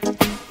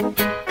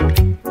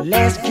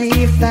 Let's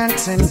give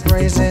thanks and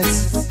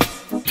praises.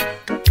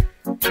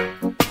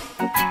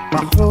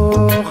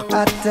 Baruch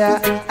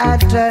Ata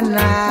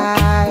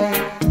Adonai.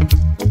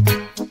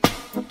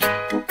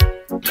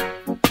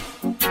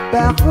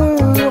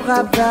 Baruch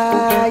Rabba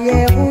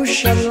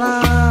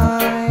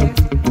Yerushalayim.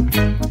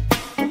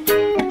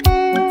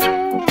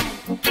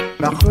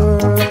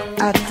 Baruch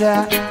Ata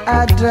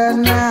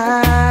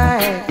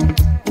Adonai.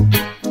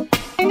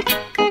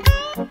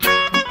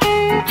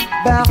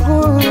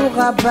 Baruch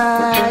Rabba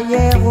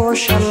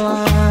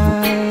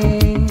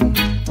Yerushalayim.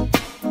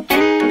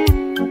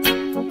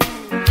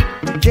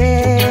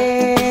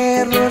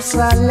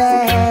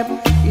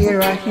 Jerusalem,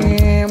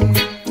 Yerahim.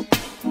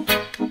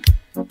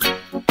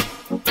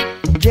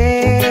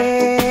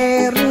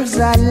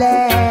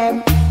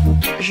 Jérusalem,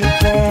 je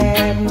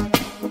t'aime.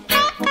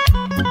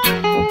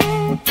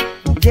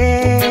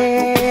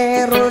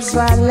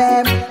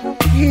 Jérusalem,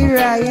 here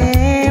I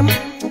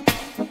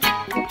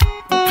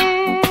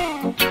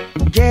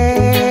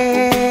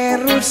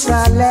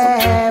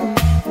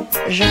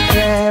je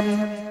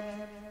t'aime.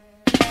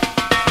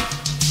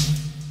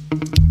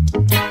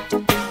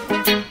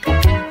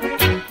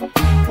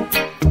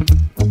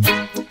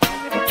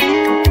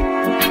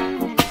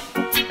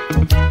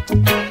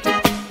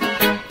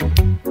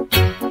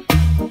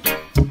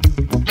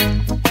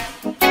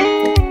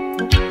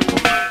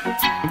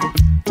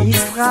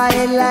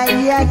 Israël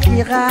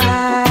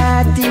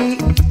Yakirati,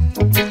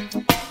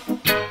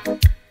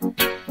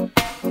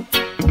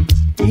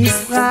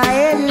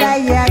 Israël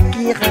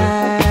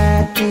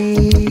Yakirati,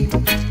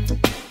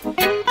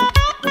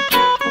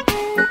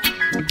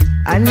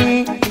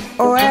 Ani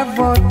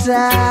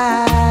Oevota,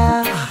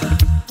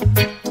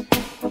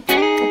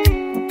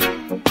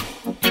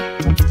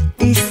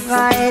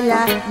 Israël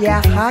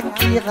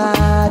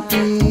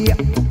Yakirati.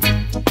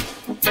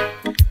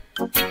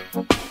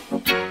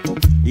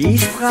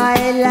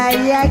 Israël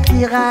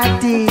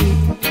Yakirati,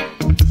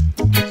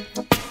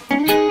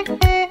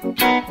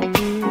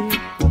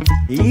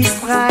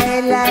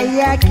 Israël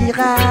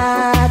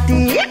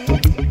Yakirati,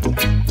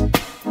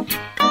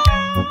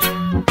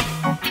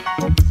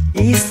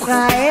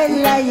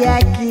 Israël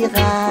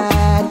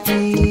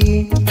Yakirati,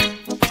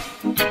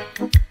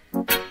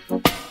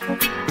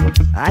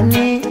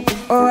 Ani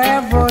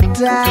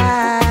Oevota.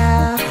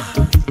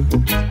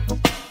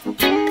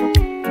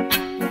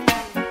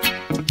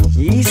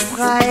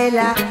 Israël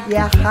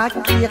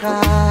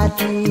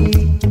Yakirati.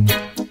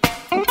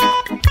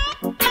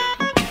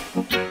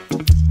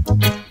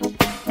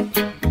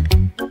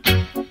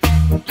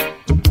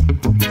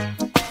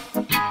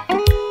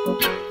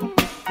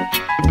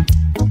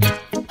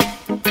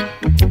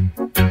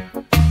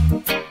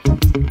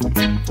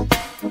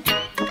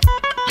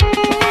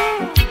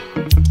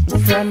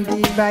 From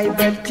the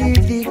Bible to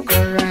the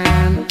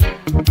Quran,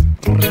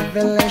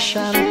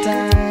 Revelation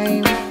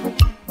time.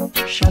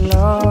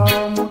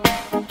 Shalom,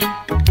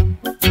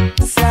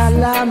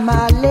 salam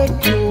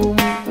alaikum.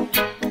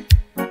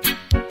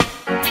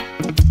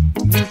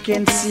 You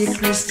can see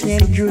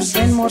Christian, Jews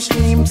and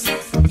Muslims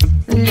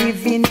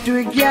living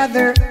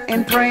together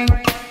and praying,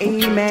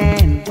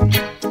 amen.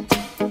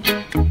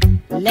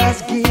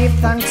 Let's give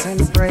thanks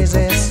and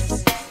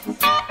praises.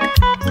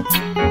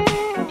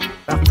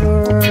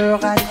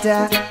 Baruch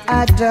atah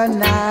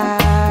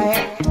Adonai,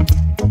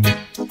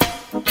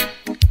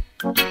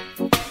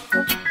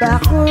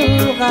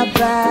 Baruch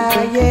Abba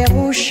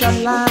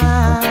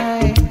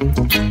Yerushalayim,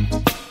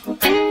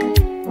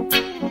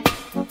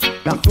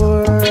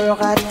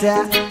 Baruch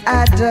atah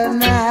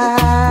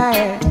Adonai,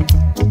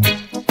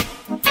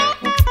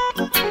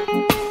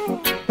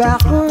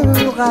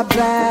 Baruch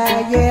Abba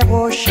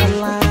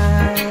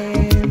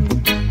Yerushalayim.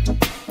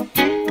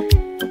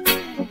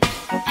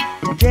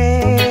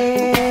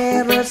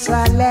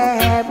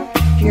 Jerusalem,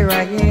 here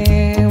I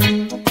am.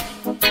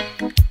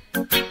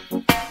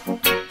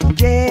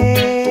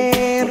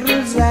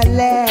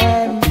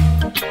 Jerusalem,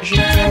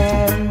 je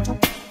t'aime.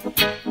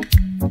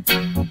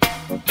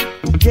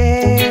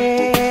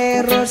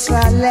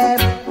 Jerusalem,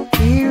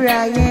 here I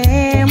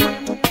am.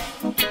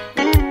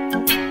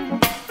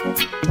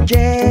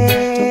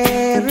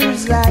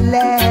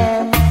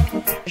 Jerusalem,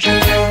 je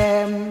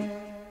t'aime.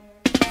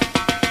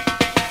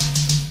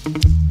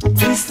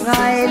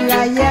 Israël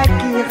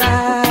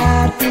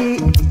Yakirati,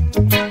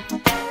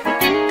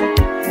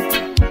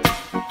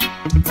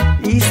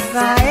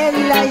 Israël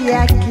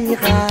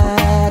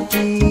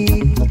Yakirati,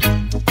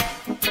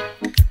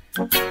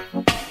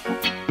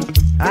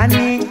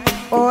 Ani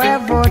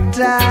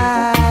Oevota,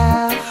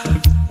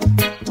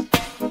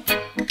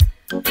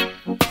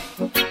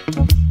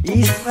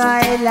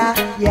 Israël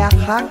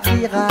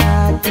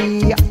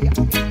Yakirati,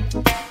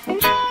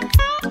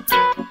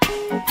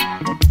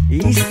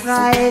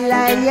 Israël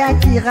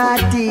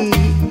Yakirati,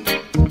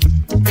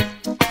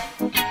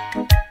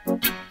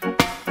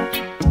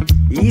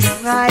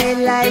 Israël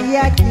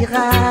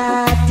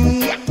Yakirati,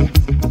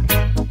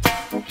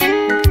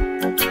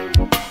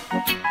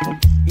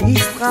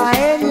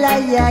 Israël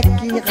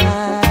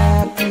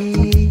Yakirati,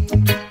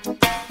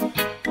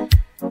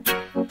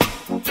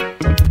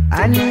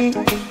 Ani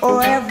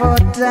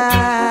Oevota.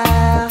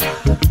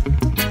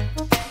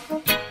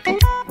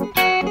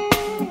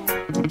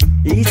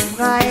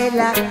 Israël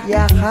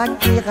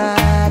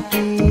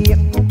Yakirati,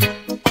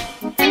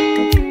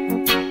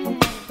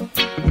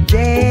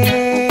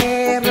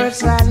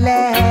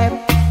 Jerusalem,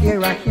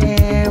 here I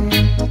am.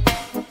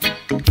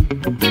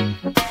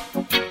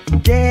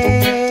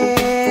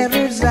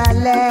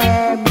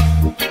 Jerusalem,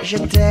 je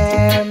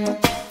t'aime.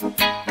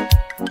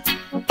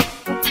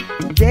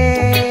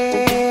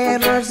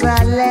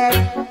 Jerusalem,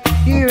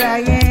 here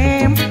I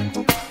am.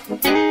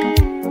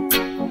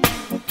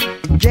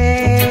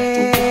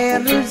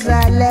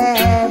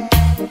 Jerusalem,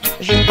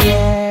 je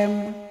t'aime.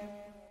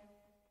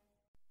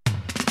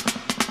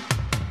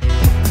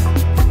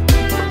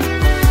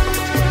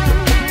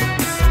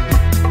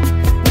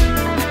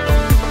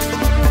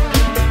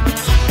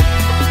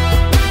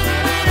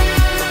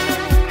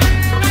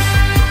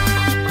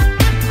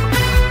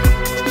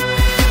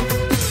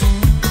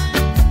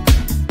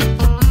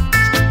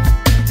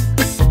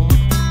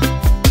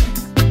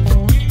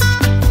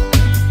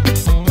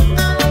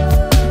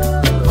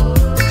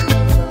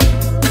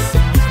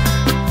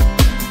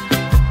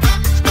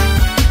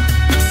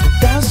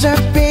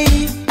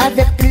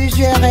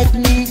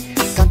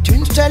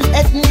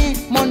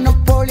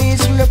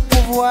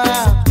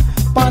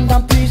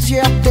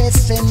 plusieurs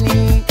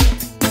décennies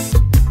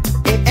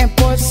et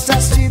impose sa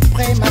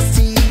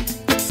suprématie.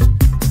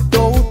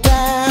 Tôt ou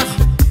tard,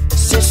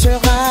 ce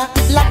sera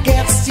la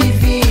guerre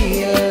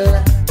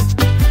civile.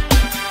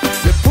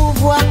 Le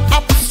pouvoir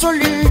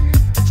absolu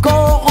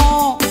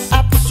corrompt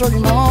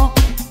absolument.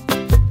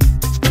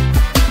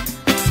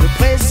 Le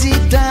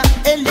président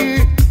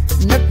élu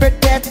ne peut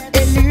être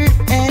élu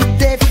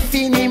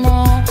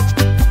indéfiniment.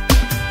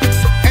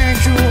 Un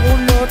jour ou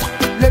l'autre,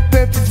 le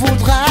peuple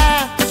voudra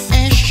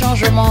un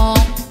changement.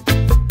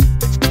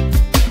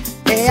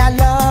 Et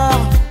alors,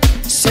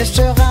 ce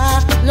sera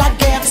la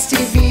guerre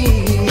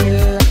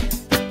civile.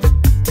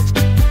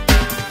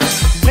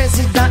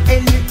 Président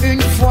élu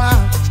une fois,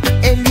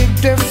 élu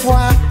deux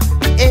fois,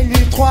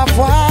 élu trois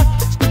fois,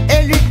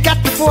 élu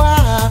quatre fois,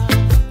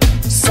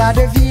 ça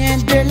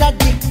devient de la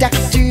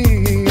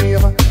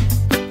dictature.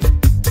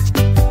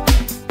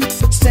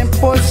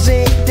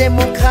 S'imposer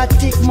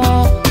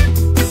démocratiquement,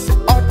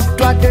 oh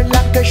toi de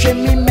là que je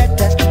m'y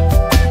mette.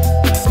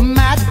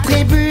 Ma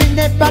tribu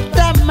n'est pas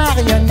ta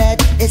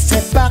marionnette. Et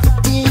c'est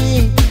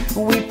parti,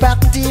 oui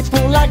parti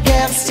pour la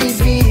guerre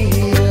civile.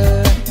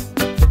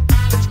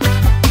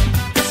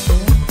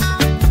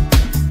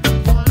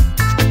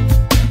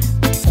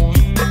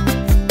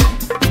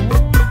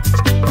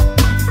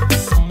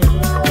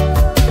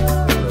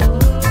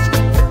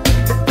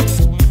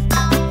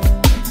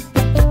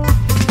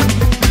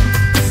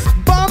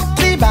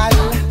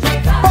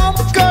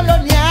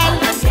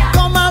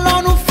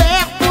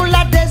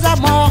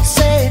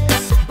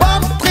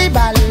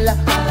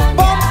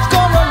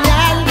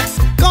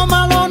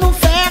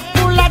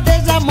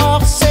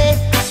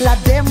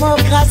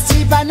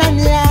 Démocratie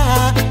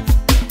bananière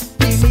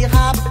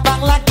finira par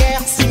la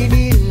guerre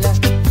civile.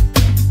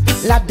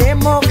 La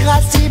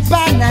démocratie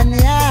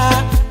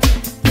bananière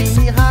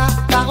finira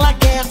par la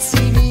guerre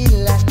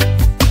civile.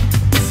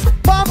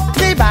 Bombe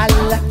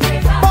tribale,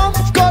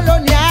 bombe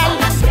coloniale,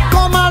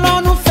 comment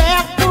allons-nous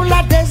faire pour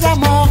la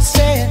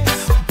désamorcer?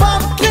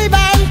 Bombe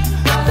tribale,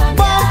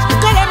 bombe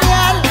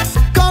coloniale,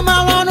 comment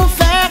allons-nous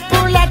faire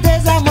pour la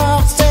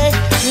désamorcer?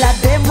 La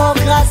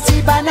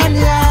démocratie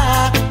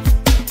bananière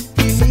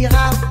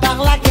finira par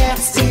la guerre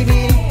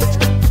civile.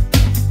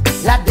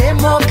 La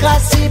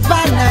démocratie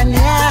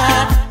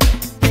bananière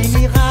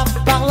finira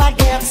par la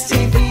guerre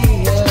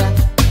civile.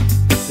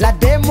 La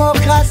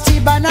démocratie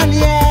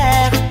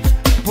bananière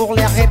pour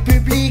les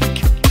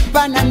républiques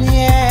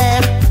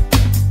bananières.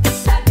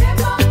 La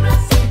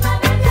démocratie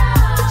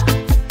bananière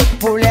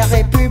Pour les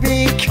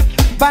républiques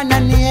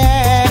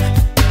bananières.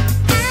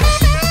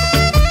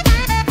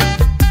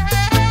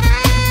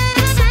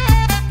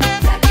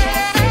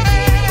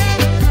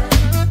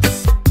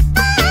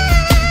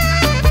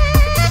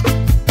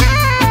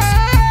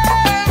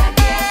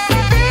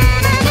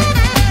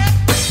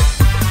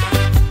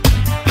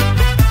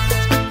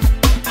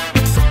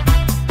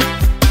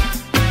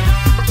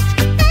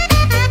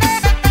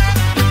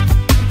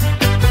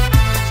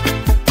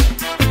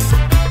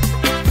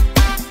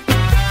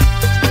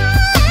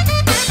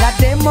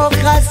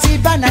 Démocratie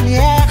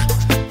bananière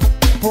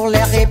pour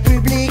les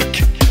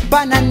républiques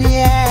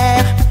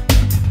bananières.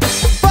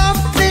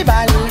 Bombe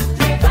tribale,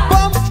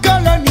 bombe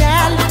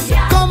coloniale,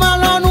 comment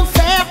allons-nous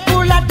faire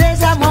pour la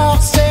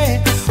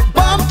désamorcer?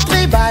 Bombe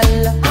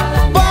tribale,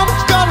 bombe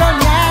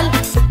coloniale,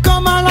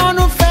 comment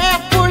allons-nous faire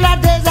pour la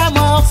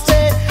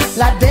désamorcer?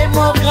 La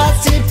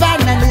démocratie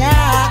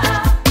bananière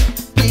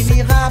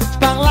finira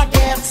par la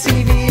guerre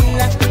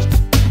civile.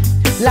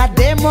 La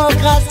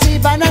démocratie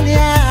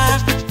bananière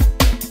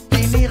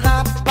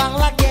finira par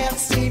la guerre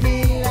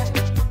civile.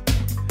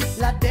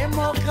 La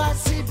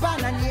démocratie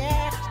bananière